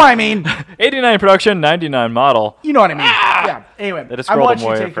 You know what I mean? 89 production, 99 model. You know what I mean? Yeah. Anyway, They just I'm scrolled gonna them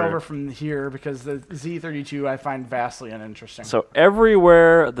let you way take for- over from here because the Z32 I find vastly uninteresting. So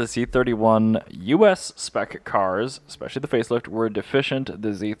everywhere the Z31 US spec cars, especially the facelift, were deficient, the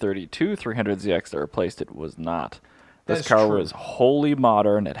Z32 300ZX that replaced it was not. This That's car true. was wholly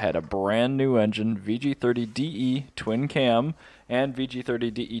modern. It had a brand new engine, VG30DE twin cam and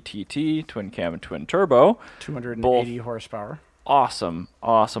VG30DE TT twin cam and twin turbo. 280 horsepower Awesome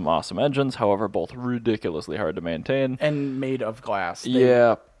engines. However, both ridiculously hard to maintain. and made of glass.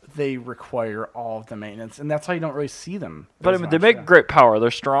 Yeah. They require all of the maintenance, and that's how you don't really see them. But I as mean, they much, make yeah. great power. They're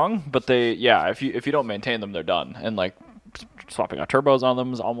strong, but if you don't maintain them, they're done. And like swapping out turbos on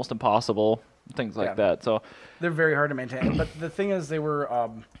them is almost impossible. Things like Yeah. that. So They're very hard to maintain. But the thing is, they were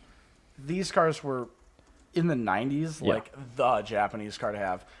these cars were in the 90s Yeah. like the Japanese car to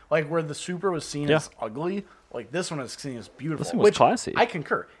have. Like where the Supra was seen Yeah. as ugly, like this one is seen as beautiful. This one was which classy. I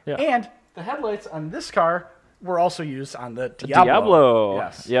concur. Yeah. And the headlights on this car were also used on the Diablo. Diablo.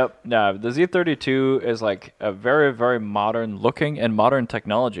 Yes. Yep. No, the Z32 is like a very, very modern looking and modern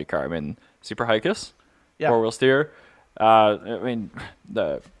technology car. I mean, Super Hikus, Yeah. 4-wheel steer. I mean,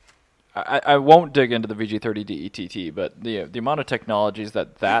 I won't dig into the VG30 DETT, but the amount of technologies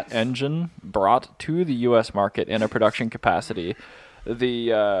that engine brought to the U.S. market in a production capacity,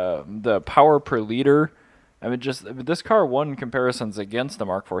 the power per liter. I mean, this car won comparisons against the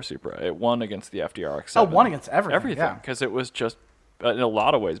Mark IV Supra. It won against the FDRX7. Oh, won against everything. Everything, Yeah. because it was just in a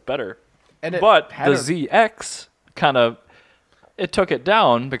lot of ways better. And it But had the a- ZX kind of it took it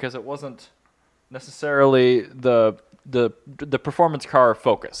down because it wasn't necessarily the performance car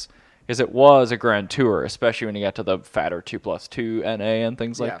focus, because it was a Grand Tour, especially when you get to the fatter 2+2 NA and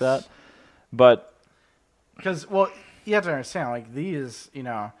things like Yes. that. But Because, well, you have to understand, like, these,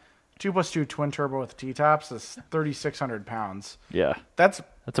 2+2 twin turbo with T-tops is 3,600 pounds. yeah, That's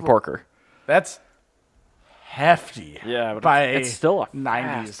that's a porker. That's hefty. Yeah, but by it's still a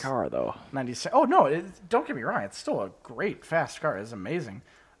 90s fast car though. 90s. Oh no! Don't get me wrong. It's still a great fast car. It's amazing.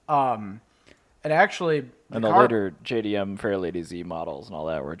 And actually, And the car, later JDM Fairlady Z models and all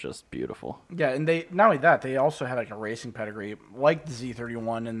that were just beautiful. yeah, and they not only that, they also had like a racing pedigree, like the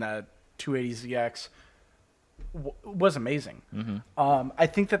Z31 and the 280ZX. Was amazing. Mm-hmm. I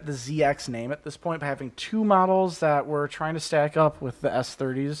think that the ZX name at this point, by having two models that were trying to stack up with the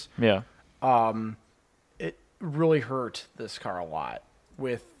S30s, Yeah. it really hurt this car a lot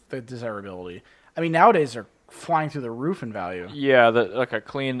with the desirability. I mean, nowadays they're flying through the roof in value. Yeah, like a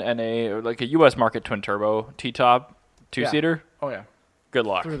clean NA, or like a U.S. market twin turbo T-top two-seater. Oh yeah, Good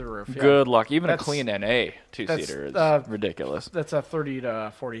luck. through the roof. Yeah. Good luck. Even That's- a clean NA two-seater is that's, ridiculous. That's a $30,000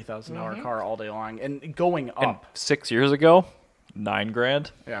 to $40,000 car all day long, and going up. And 6 years ago,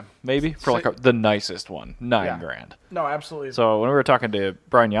 $9,000 yeah. maybe for like the nicest one, $9,000. No, absolutely. So when we were talking to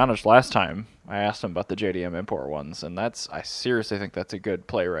Brian Janich last time, I asked him about the JDM import ones, and I seriously think that's a good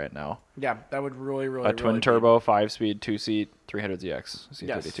play right now. yeah, that would really, really, A twin really be- turbo, 5-speed, 2-seat, 300ZX,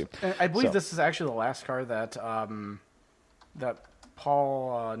 Yes. C32. And I believe So- this is actually the last car that that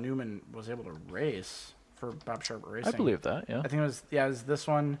Paul Newman was able to race for Bob Sharp Racing. I believe that, yeah. I think it was this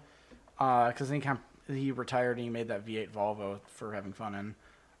one, because then he retired and he made that V8 Volvo for having fun in.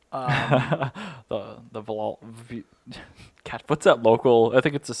 God, what's that local? I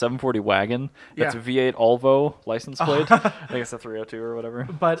think it's a 740 wagon. That's Yeah. V8 Volvo license plate. I think it's a 302 or whatever.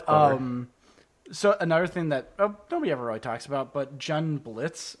 But Clever. so another thing that nobody ever really talks about, but Jun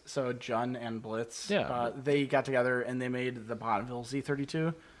Blitz. So Jun and Blitz, Yeah. they got together and they made the Bonneville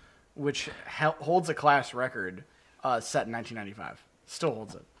Z32, which holds a class record set in 1995. Still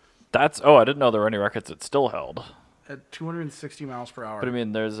holds it I didn't know there were any records that still held. at 260 miles per hour. But I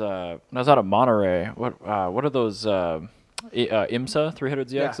mean, there's when I was out of Monterey. What are those IMSA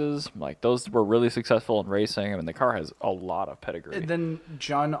 300ZXs? Like those were really successful in racing. I mean, the car has a lot of pedigree. And then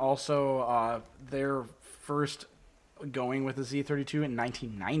Jun also their first going with the Z32 in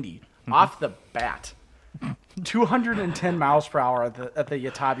 1990 off the bat. 210 miles per hour at the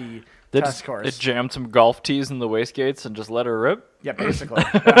Yatabe test course. It jammed some golf tees in the wastegates and just let her rip. Yeah, basically.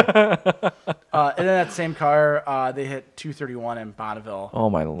 Yeah. And then that same car, they hit 231 in Bonneville. Oh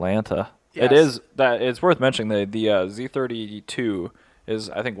my Lanta! Yes. It is that. It's worth mentioning the Z32 is,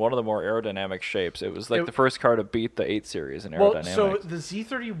 I think, one of the more aerodynamic shapes. It was like the first car to beat the 8 Series in Well, aerodynamics. so the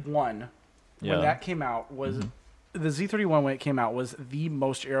Z31 Yeah. when that came out was the Z31 when it came out was the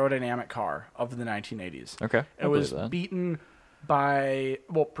most aerodynamic car of the 1980s. Okay, I It was believe that. beaten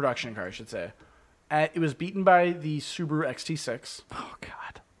production car, I should say. It was beaten by the Subaru XT6, Oh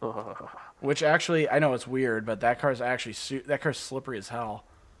God. which actually, I know it's weird, but that car's actually that car's slippery as hell.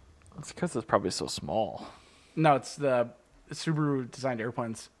 It's because it's probably so small. No, it's the Subaru designed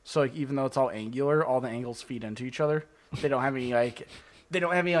airplanes. So like, even though it's all angular, all the angles feed into each other. They don't have any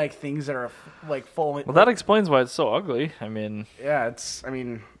like things that are like full. Well, that explains why it's so ugly. I mean, Yeah,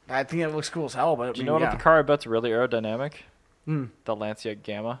 I think it looks cool as hell, but do you know what the car I bet's really aerodynamic? Hmm. The Lancia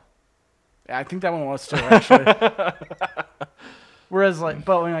Gamma. Yeah, I think that one was too, actually. Whereas,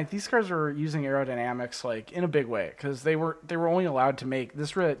 but when these cars were using aerodynamics like in a big way because they were only allowed to make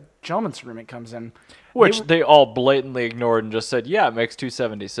this. Where gentleman's agreement comes in, Which they all blatantly ignored and just said, yeah, it makes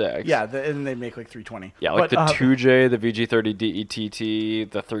 276. yeah, and they make like 320. Yeah, like But, the 2J, the VG30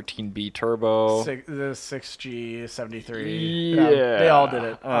 DETT, the 13B Turbo. the 6G 73. Yeah. They all did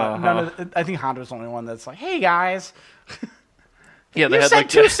it. Uh-huh. I think Honda's the only one that's like, hey guys, Yeah, they you had said like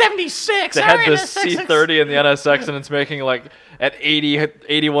 276. they all had right, the that's 66. C30 and the NSX, and it's making like at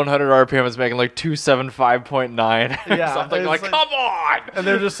 8100 RPM, it's making like 275.9 or Yeah, something. it's Like, like- come on! And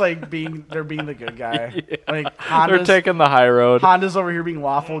they're just like being the good guy. Yeah. Like They're Honda's, taking the high road. Honda's over here being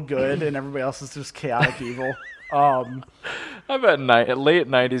lawful good, and everybody else is just chaotic evil. I bet late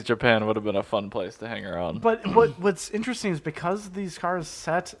 90s Japan would have been a fun place to hang around. But what's interesting is because these cars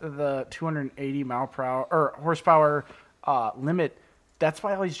set the 280 mile per hour or horsepower limit. That's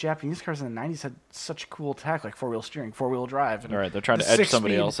why all these Japanese cars in the 90s had such cool tech, like four-wheel steering, four-wheel drive. And Right, they're trying the to edge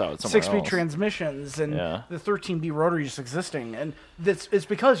somebody six-speed- else out somewhere Six-speed else. transmissions and Yeah. the 13B rotary just existing. And it's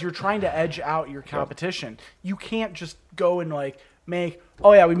because you're trying to edge out your competition. You can't just go and like make,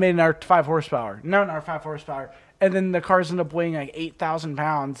 oh yeah, we made an R5 horsepower. No, an R5 horsepower. And then the cars end up weighing like 8,000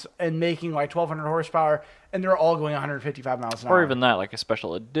 pounds and making like 1,200 horsepower, and they're all going 155 miles an hour. Or even that, like a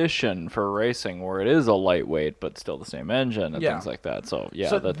special edition for racing where it is a lightweight but still the same engine and Yeah. things like that. So yeah,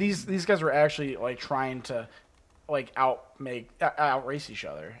 So that, these guys were actually like trying to like outrace each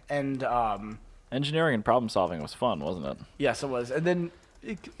other, and engineering and problem solving was fun, wasn't it? yes, it was. And then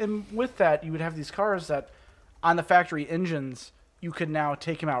and with that, you would have these cars that on the factory engines, you could now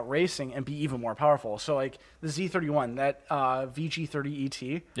take them out racing and be even more powerful. So like the Z31, that VG30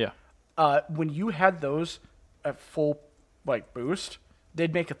 ET, Yeah. when you had those at full like boost,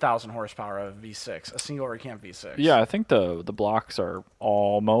 they'd make 1,000 horsepower of V6, a single recamp V6. Yeah, I think the blocks are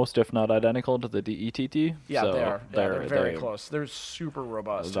almost, if not identical, to the DETT. Yeah, so they are. Yeah, they're very they- close. They're super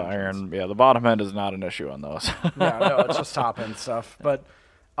robust. The engines. iron, yeah, the bottom end is not an issue on those. Yeah, no, it's just top end stuff. But,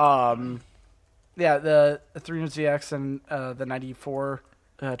 yeah, the 300ZX and the 94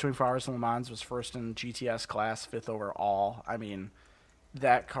 24 Hours in Le Mans was first in GTS class, fifth overall. I mean,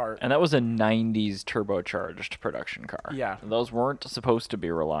 that car. And that was a 90s turbocharged production car. Yeah. And those weren't supposed to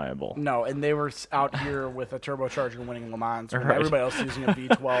be reliable. No, and they were out here with a turbocharger winning Le Mans when Right. everybody else is using a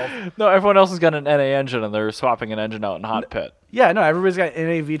V12. No, everyone else has got an NA engine and they're swapping an engine out in hot pit. Yeah, no, everybody's got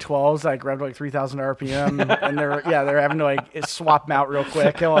NA V12s like revved like 3,000 RPM, and they're having to like swap them out real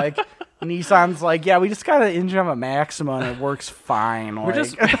quick. And like Nissan's like, yeah, we just got an engine of a Maxima and it works fine. Like,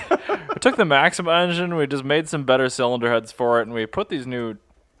 We took the Maxima engine, we just made some better cylinder heads for it, and we put these new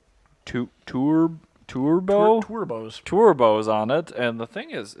turbos turbos. on it, and the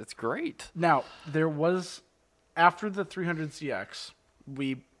thing is, it's great. Now, there was, after the 300ZX,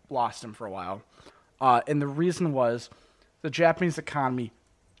 we lost him for a while. And the reason was the Japanese economy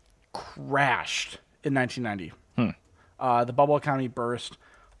crashed in 1990. The bubble economy burst.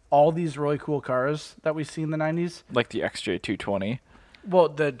 All these really cool cars that we see in the 90s, Like the XJ220. well,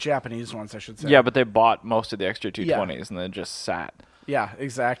 the Japanese ones, I should say. Yeah, but they bought most of the XJ220s and then just sat. Yeah,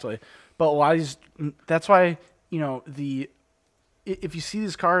 exactly. But a lot of these, that's why, you know, if you see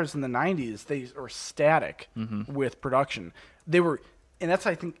these cars in the 90s, they were static with production. They were, and that's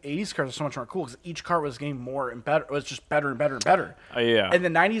why I think 80s cars are so much more cool because each car was getting more and better. It was just better and better and better. Yeah. And the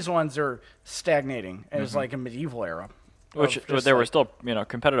 90s ones are stagnating. And it's like a medieval era. Which of just they were like- still,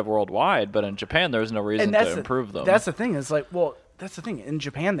 competitive worldwide, but in Japan there was no reason to improve them. That's the thing. It's like, well, that's the thing. In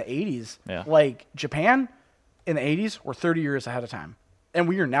Japan, the 80s, Yeah. like Japan in the 80s were 30 years ahead of time. And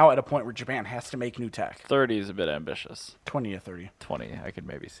we are now at a point where Japan has to make new tech. 30 is a bit ambitious. 20 to 30. 20, I could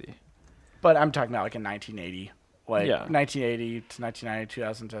maybe see. But I'm talking about like in 1980. Like Yeah. 1980 to 1990,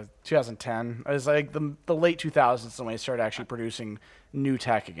 2000 to 2010. It was like the late 2000s when they started actually producing new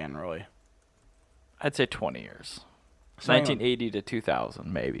tech again, really. I'd say 20 years. So hang on. 1980 to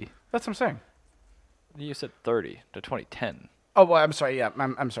 2000, maybe. That's what I'm saying. You said 30 to 2010. Oh, well, I'm sorry. Yeah,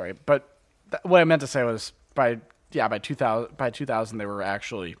 I'm sorry. But what I meant to say was by 2000 they were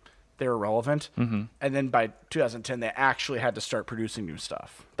actually they were relevant. Mm-hmm. And then by 2010, they actually had to start producing new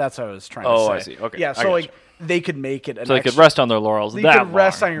stuff. That's what I was trying to say. Oh, I see. Okay. Yeah, I so got like you. they could make it. So they could rest on their laurels. They that could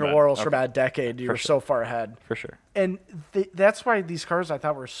rest long, on your but- laurels for okay. about a decade. You were sure. so far ahead. For sure. And that's why these cars I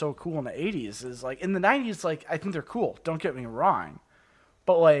thought were so cool in the 80s. Is like in the 90s, like I think they're cool. Don't get me wrong,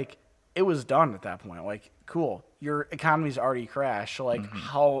 but like it was done at that point. Like cool, your economy's already crashed. So like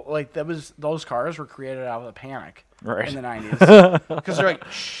how like those cars were created out of a panic Right. in the 90s because they're like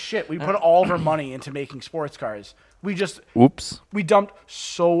shit. We put all of our money into making sports cars. Oops. We dumped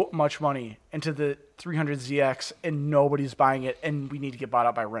so much money into the 300ZX and nobody's buying it, and we need to get bought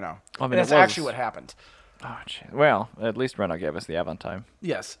out by Renault. I mean, and that's it was- actually what happened. Oh, jeez. Well, at least Renault gave us the Avantime.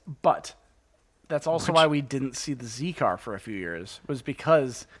 Yes, but that's also why we didn't see the Z car for a few years, was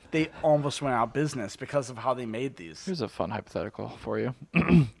because they almost went out of business because of how they made these. Here's a fun hypothetical for you.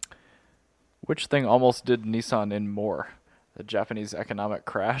 Which thing almost did Nissan in more? The Japanese economic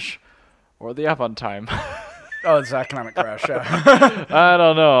crash or the Avantime? Oh, it's an economic crash. Yeah, I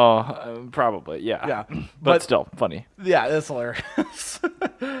don't know. Probably, yeah. yeah, But still, funny. yeah, that's hilarious.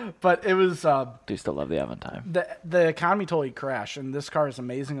 But it was Do you still love the Avantime? the economy totally crashed, and this car, as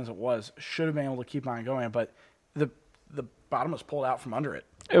amazing as it was, should have been able to keep on going, but the bottom was pulled out from under it.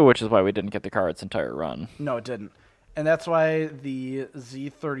 Which is why we didn't get the car its entire run. No, it didn't. And that's why the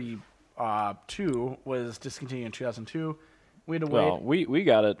Z32 was discontinued in 2002. We had to Well, wait. we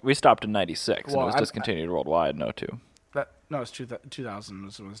got it. We stopped in 96, and Well, it was I'm- discontinued worldwide. No, too. No, it's 2000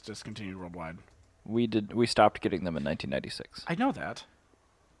 was discontinued worldwide. We stopped getting them in 1996. I know that.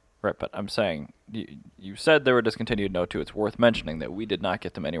 Right, but I'm saying you said they were discontinued. No, too. It's worth mentioning that we did not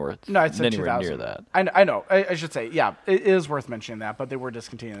get them anywhere. No, it's anywhere 2000. near that. I know. I should say, yeah, it is worth mentioning that, but they were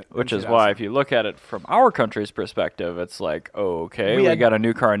discontinued. in Which is 2000. why, if you look at it from our country's perspective, it's like, oh, okay, We we had- got a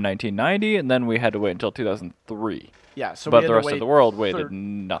new car in 1990, and then we had to wait until 2003. Yeah, so we But had the to rest of wait the world waited thir-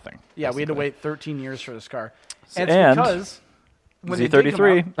 nothing. Yeah, we had to basically. wait 13 years for this car. And it's And because when they did come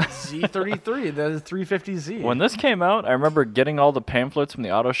Z33. out- Z33, the 350Z. When this came out, I remember getting all the pamphlets from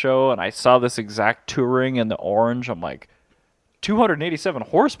the auto show, and I saw this exact Touring in the orange. I'm like, 287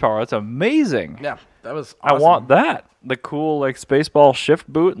 horsepower. That's amazing. Yeah, that was I awesome. want that. The cool like Spaceball shift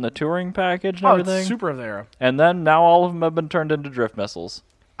boot and the Touring package and Oh, everything. it's super of the era. And then now all of them have been turned into drift missiles.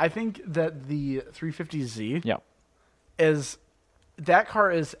 I think that the 350Z Yeah. is that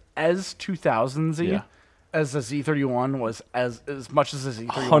car is as 2000Z Yeah. as the Z31 was as much as the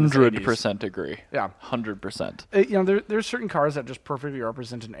Z31 was 80s. 100% agree. Yeah. 100%. There's certain cars that just perfectly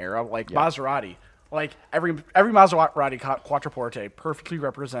represent an era, like Maserati. Like every Maserati Quattroporte perfectly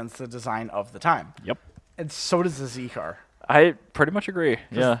represents the design of the time, Yep. and so does the Z car. I pretty much agree.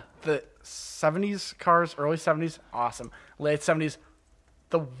 Yeah. The 70s cars, early 70s, awesome. Late 70s,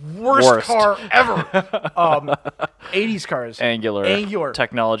 the worst car ever. 80s cars, Angular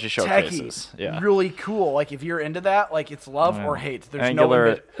technology techie, showcases. Yeah. really cool. Like if you're into that, like it's love or hate. There's Angular,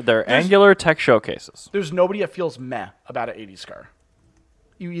 no they're there's- Angular tech showcases. There's nobody that feels meh about an 80s car.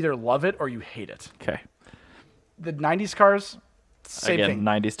 You either love it or you hate it. Okay. The 90s cars, same Again, thing.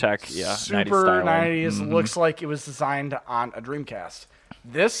 90s tech. Yeah. 90s Super styling. 90s. Mhm. Looks like it was designed on a Dreamcast.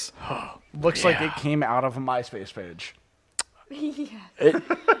 This looks like it came out of a MySpace page. Yes. It,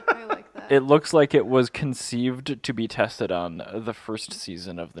 I like that. it looks like it was conceived to be tested on the first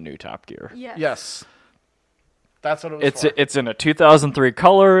season of the new Top Gear. Yes. Yes. That's what it was It's in a 2003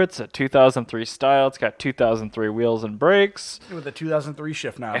 color. It's a 2003 style. It's got 2003 wheels and brakes with a 2003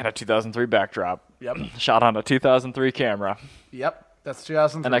 shift now. and a 2003 backdrop. Yep. Shot on a 2003 camera. Yep. That's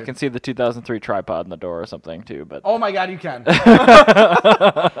 2003. And I can see the 2003 tripod in the door or something too. But Oh my god, you can.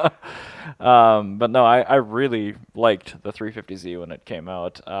 but no, I really liked the 350Z when it came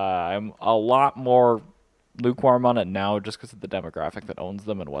out. I'm a lot more lukewarm on it now just because of the demographic that owns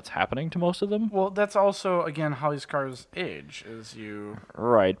them and what's happening to most of them. Well, that's also again how these cars age. Is you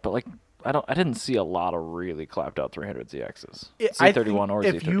Right, but like I didn't see a lot of really clapped out 300ZXs. I Z31 or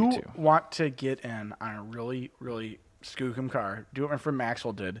think if you Z32. want to get in on a really really skookum car, do what my friend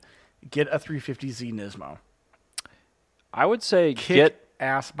Maxwell did. Get a 350Z Nismo. I would say Kick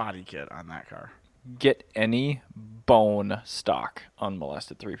ass body kit on that car. get any bone stock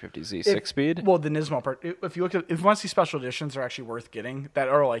unmolested 350Z 6-speed. Well, the Nismo part. If you want to see special editions, are actually worth getting. That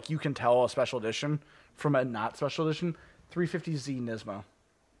are like you can tell a special edition from a not special edition. 350Z Nismo.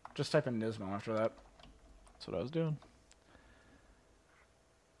 Just type in Nismo after that. That's what I was doing.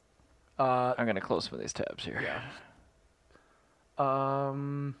 Uh, I'm gonna close some of these tabs here. yeah.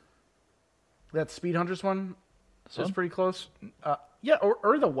 That Speed Hunters one This is one? pretty close. Yeah,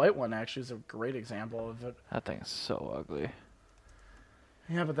 or the white one actually is a great example of it. That thing's so ugly.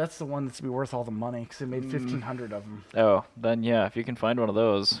 Yeah, but that's the one that's be worth all the money because they made 1,500 of them. Oh, then yeah, if you can find one of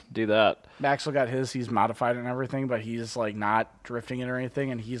those, do that. Maxwell got his. He's modified and everything, but he's like not drifting it or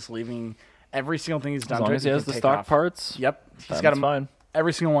anything, and he's leaving every single thing he's done. As long to as it, he has can the take stock off. parts. Yep, he's That's got them. fine.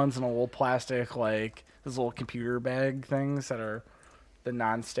 Every single one's in a little plastic, like those little computer bag things that are the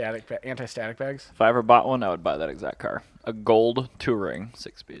non-static, anti-static bags. If I ever bought one, I would buy that exact car. A gold touring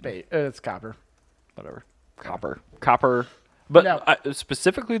 6-speed. It's copper. Whatever. Copper. But No.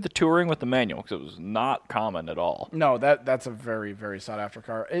 specifically the touring with the manual, because it was not common at all. No, that's a very, very sought-after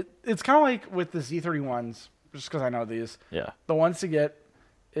car. It's kind of like with the Z31s, just because I know these. Yeah. The ones to get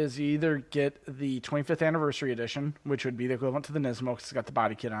is you either get the 25th anniversary edition, which would be the equivalent to the Nismo because it's got the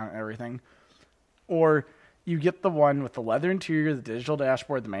body kit on it and everything, or you get the one with the leather interior, the digital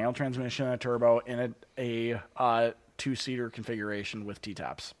dashboard, the manual transmission, and a turbo, in a two-seater configuration with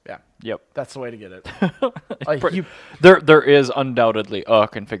T-tops. Yeah, Yep. that's the way to get it. Like you, There is undoubtedly a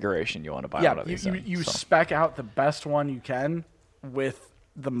configuration you want to buy yeah, one of these you in, so. spec out the best one you can with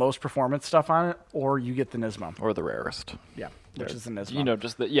the most performance stuff on it, or you get the Nismo. Or the rarest. Yeah, which is the Nismo. You know,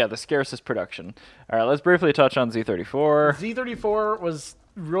 just the scarcest production. All right, let's briefly touch on Z34. Z34 was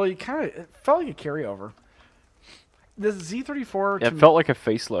really it felt like a carryover. The Z34 It felt like a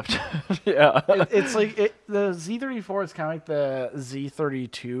facelift. Yeah. it's like the Z34 is kind of like the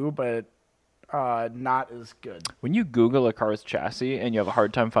Z32, but not as good. When you Google a car's chassis and you have a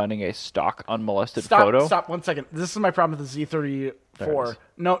hard time finding a stock unmolested photo. Stop 1 second. This is my problem with the There it Z34. is.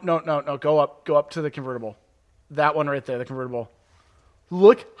 No. Go up to the convertible. That one right there, the convertible.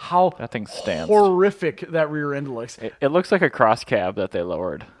 Look how That thing stands. horrific that rear end looks. It looks like a cross cab that they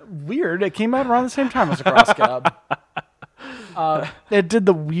lowered. Weird. It came out around the same time as a cross cab. It did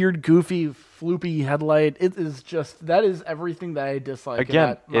the weird, goofy, floopy headlight. That is everything that I dislike Again,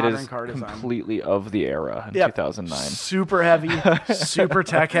 about it modern is car design. completely of the era in Yep. 2009. Super heavy, super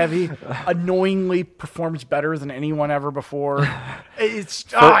tech heavy, annoyingly performs better than anyone ever before.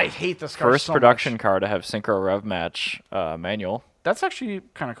 I hate this car First so production much. car to have synchro rev match manual. That's actually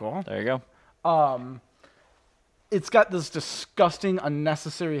kind of cool. There you go. It's got this disgusting,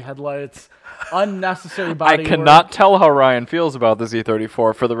 unnecessary headlights, unnecessary I body cannot work. tell how Ryan feels about the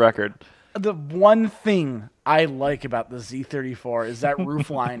Z34 for the record. The one thing I like about the Z34 is that roof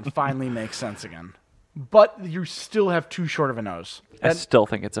line finally makes sense again. But you still have too short of a nose. I And still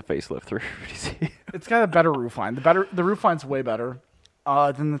think it's a facelift 350Z. it's got a better roof line. The roof line's way better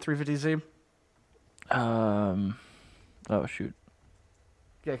than the 350Z. Oh shoot.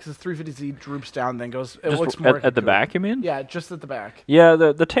 Yeah, because the 350Z droops down, then goes. It Just looks more at the cool. back, you mean? Yeah, just at the back. Yeah,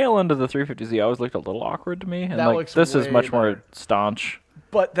 the tail end of the 350Z always looked a little awkward to me, and That like looks this is way much more better. staunch.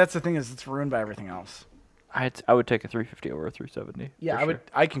 But that's the thing is, it's ruined by everything else. I would take a 350 over a 370. Yeah, for I sure. would.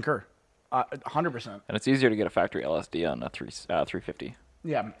 I concur. 100%. And it's easier to get a factory LSD on a 350.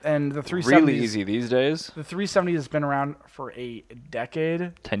 Yeah, and the 370. Really easy these days. The 370 has been around for a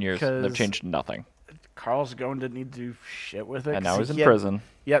decade. 10 years. They've 'cause changed nothing. Carl's Ghosn didn't need to do shit with it. And now 'cause he's in he had- prison.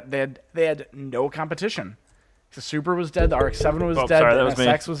 Yeah, they had no competition. The Super was dead. The RX-7 was Oh, dead. sorry, the that was me.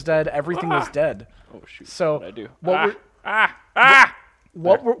 NSX was dead. Everything was dead. Oh shoot. So What'd I do?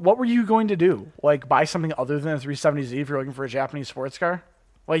 what were you going to do? Like buy something other than a 370Z if you're looking for a Japanese sports car?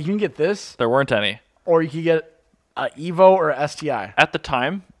 Like you can get this, There weren't any. or you could get a Evo or a STI. At the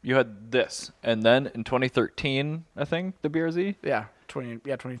time, you had this, and then in 2013, I think the BRZ. Yeah,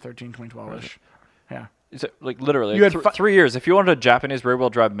 2013, 2012ish. Yeah. Is it like literally You had 3 years? If you wanted a Japanese rear-wheel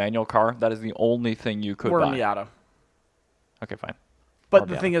drive manual car, that is the only thing you could Or a buy. Miata. Okay, fine. But Or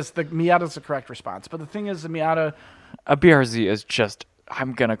the Miata. thing is, the Miata's the correct response. But the thing is, the Miata, A BRZ is just.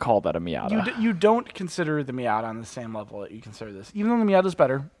 I'm gonna call that a Miata. you don't consider the Miata on the same level that you consider this. Even though the Miata's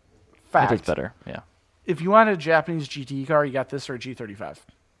better. Fact. It is better. Yeah. If you want a Japanese GT car, you got this or a G35.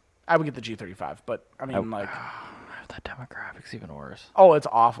 I would get the G35, but I mean, The demographics even worse. oh, it's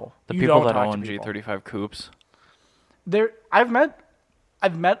awful. The You people don't that talk to own people. G35 coupes. I've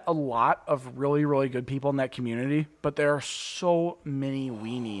met a lot of really, really good people in that community, but there are so many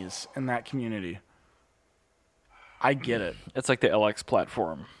weenies in that community. I get it. It's like the LX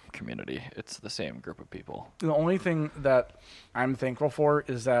platform community. It's the same group of people. The only thing that I'm thankful for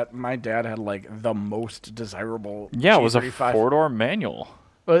is that my dad had like the most desirable. Yeah, it was a G35. four-door manual.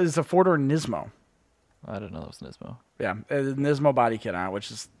 But it's a four-door Nismo. I didn't know that was Nismo. Yeah, a Nismo body kit on it, which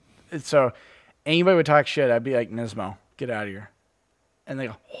is so. Anybody would talk shit, I'd be like, Nismo, get out of here. And they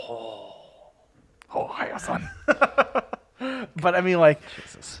go, Oh, hi, son. but I mean, like,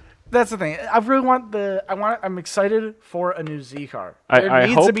 Jesus. that's the thing. I'm excited for a new Z car. I There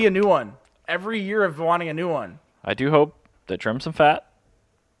needs to hope- be a new one. Every year of wanting a new one. I do hope they trim some fat.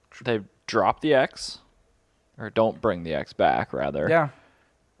 They drop the X, or don't bring the X back, rather. Yeah.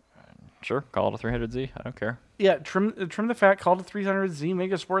 Sure, call it a 300Z. I don't care. Yeah, trim the fat, call it a 300Z,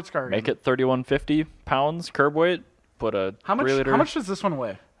 make a sports car. Make it 3150 pounds curb weight. Put a How 3 liter. much does this one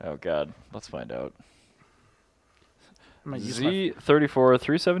weigh? Oh God, let's find out. I'm gonna use my- Z34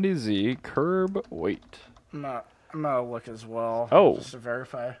 370Z curb weight. I'm gonna look as well. Oh. Just to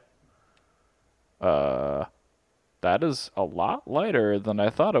verify. That is a lot lighter than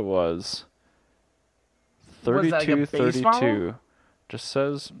I thought it was. Was that like a 32, base model? 32. Just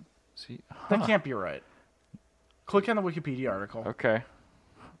says. See, That can't be right. Click on the Wikipedia article. okay.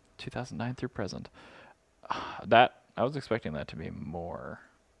 2009 through present. That I was expecting that to be more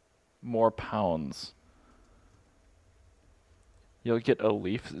pounds. You'll get a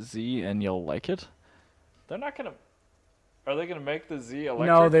Leaf Z and you'll like it. They're not gonna. Are they gonna make the Z electric?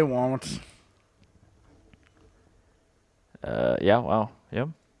 No, they won't. Yeah. Wow. Yep.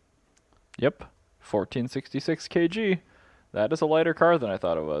 1466 kg. That is a lighter car than I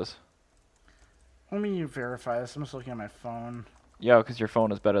thought it was. Let me verify this. I'm just looking at my phone. Yeah, because your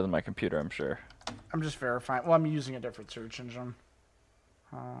phone is better than my computer, I'm sure. I'm just verifying. Well, I'm using a different search engine.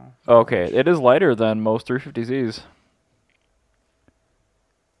 Okay, it is lighter than most 350Zs.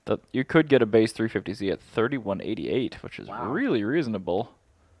 You could get a base 350Z at 3188, which is Wow. really reasonable.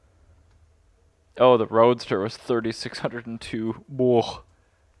 Oh, the Roadster was 3602. Boah.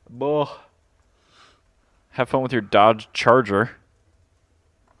 Have fun with your Dodge Charger.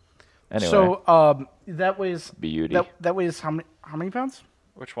 Anyway, So that weighs beauty. that weighs how many pounds?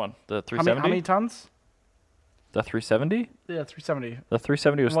 Which one? The How many 370? tons? The 370? Yeah, 370. The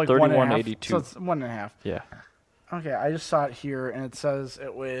 370 was Like 1.5. 3182. So it's 1.5. Yeah. Okay, I just saw it here, and it says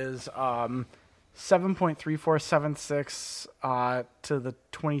it was 7.3476 to the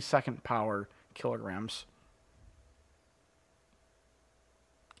 22nd power kilograms.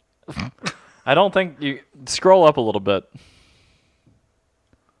 I don't think you scroll up a little bit.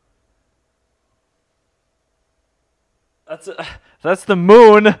 That's the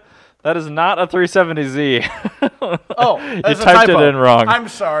moon. That is not a 370Z. Oh, You that's a typed it typo. in wrong. I'm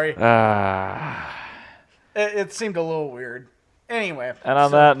sorry. Ah. It seemed a little weird. Anyway. And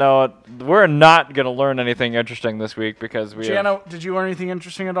on that note, we're not going to learn anything interesting this week because we have... Jano, did you learn anything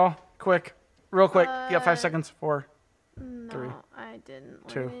interesting at all? Real quick. You got 5 seconds. 4, No, 3, I didn't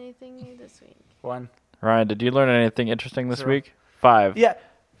 2. learn anything new this week. 1. Ryan, did you learn anything interesting this 0. week? 5, Yeah.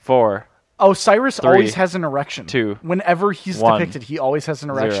 4. Oh, Cyrus 3, always has an erection. 2, Whenever he's 1, depicted, he always has an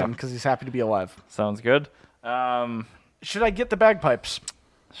erection 0. because he's happy to be alive. Sounds good. Should I get the bagpipes?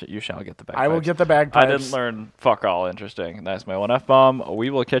 You shall get the bagpipes. I will get the bagpipes. I didn't learn fuck all interesting. That's my one F-bomb. We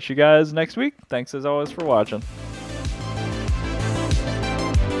will catch you guys next week. Thanks as always for watching.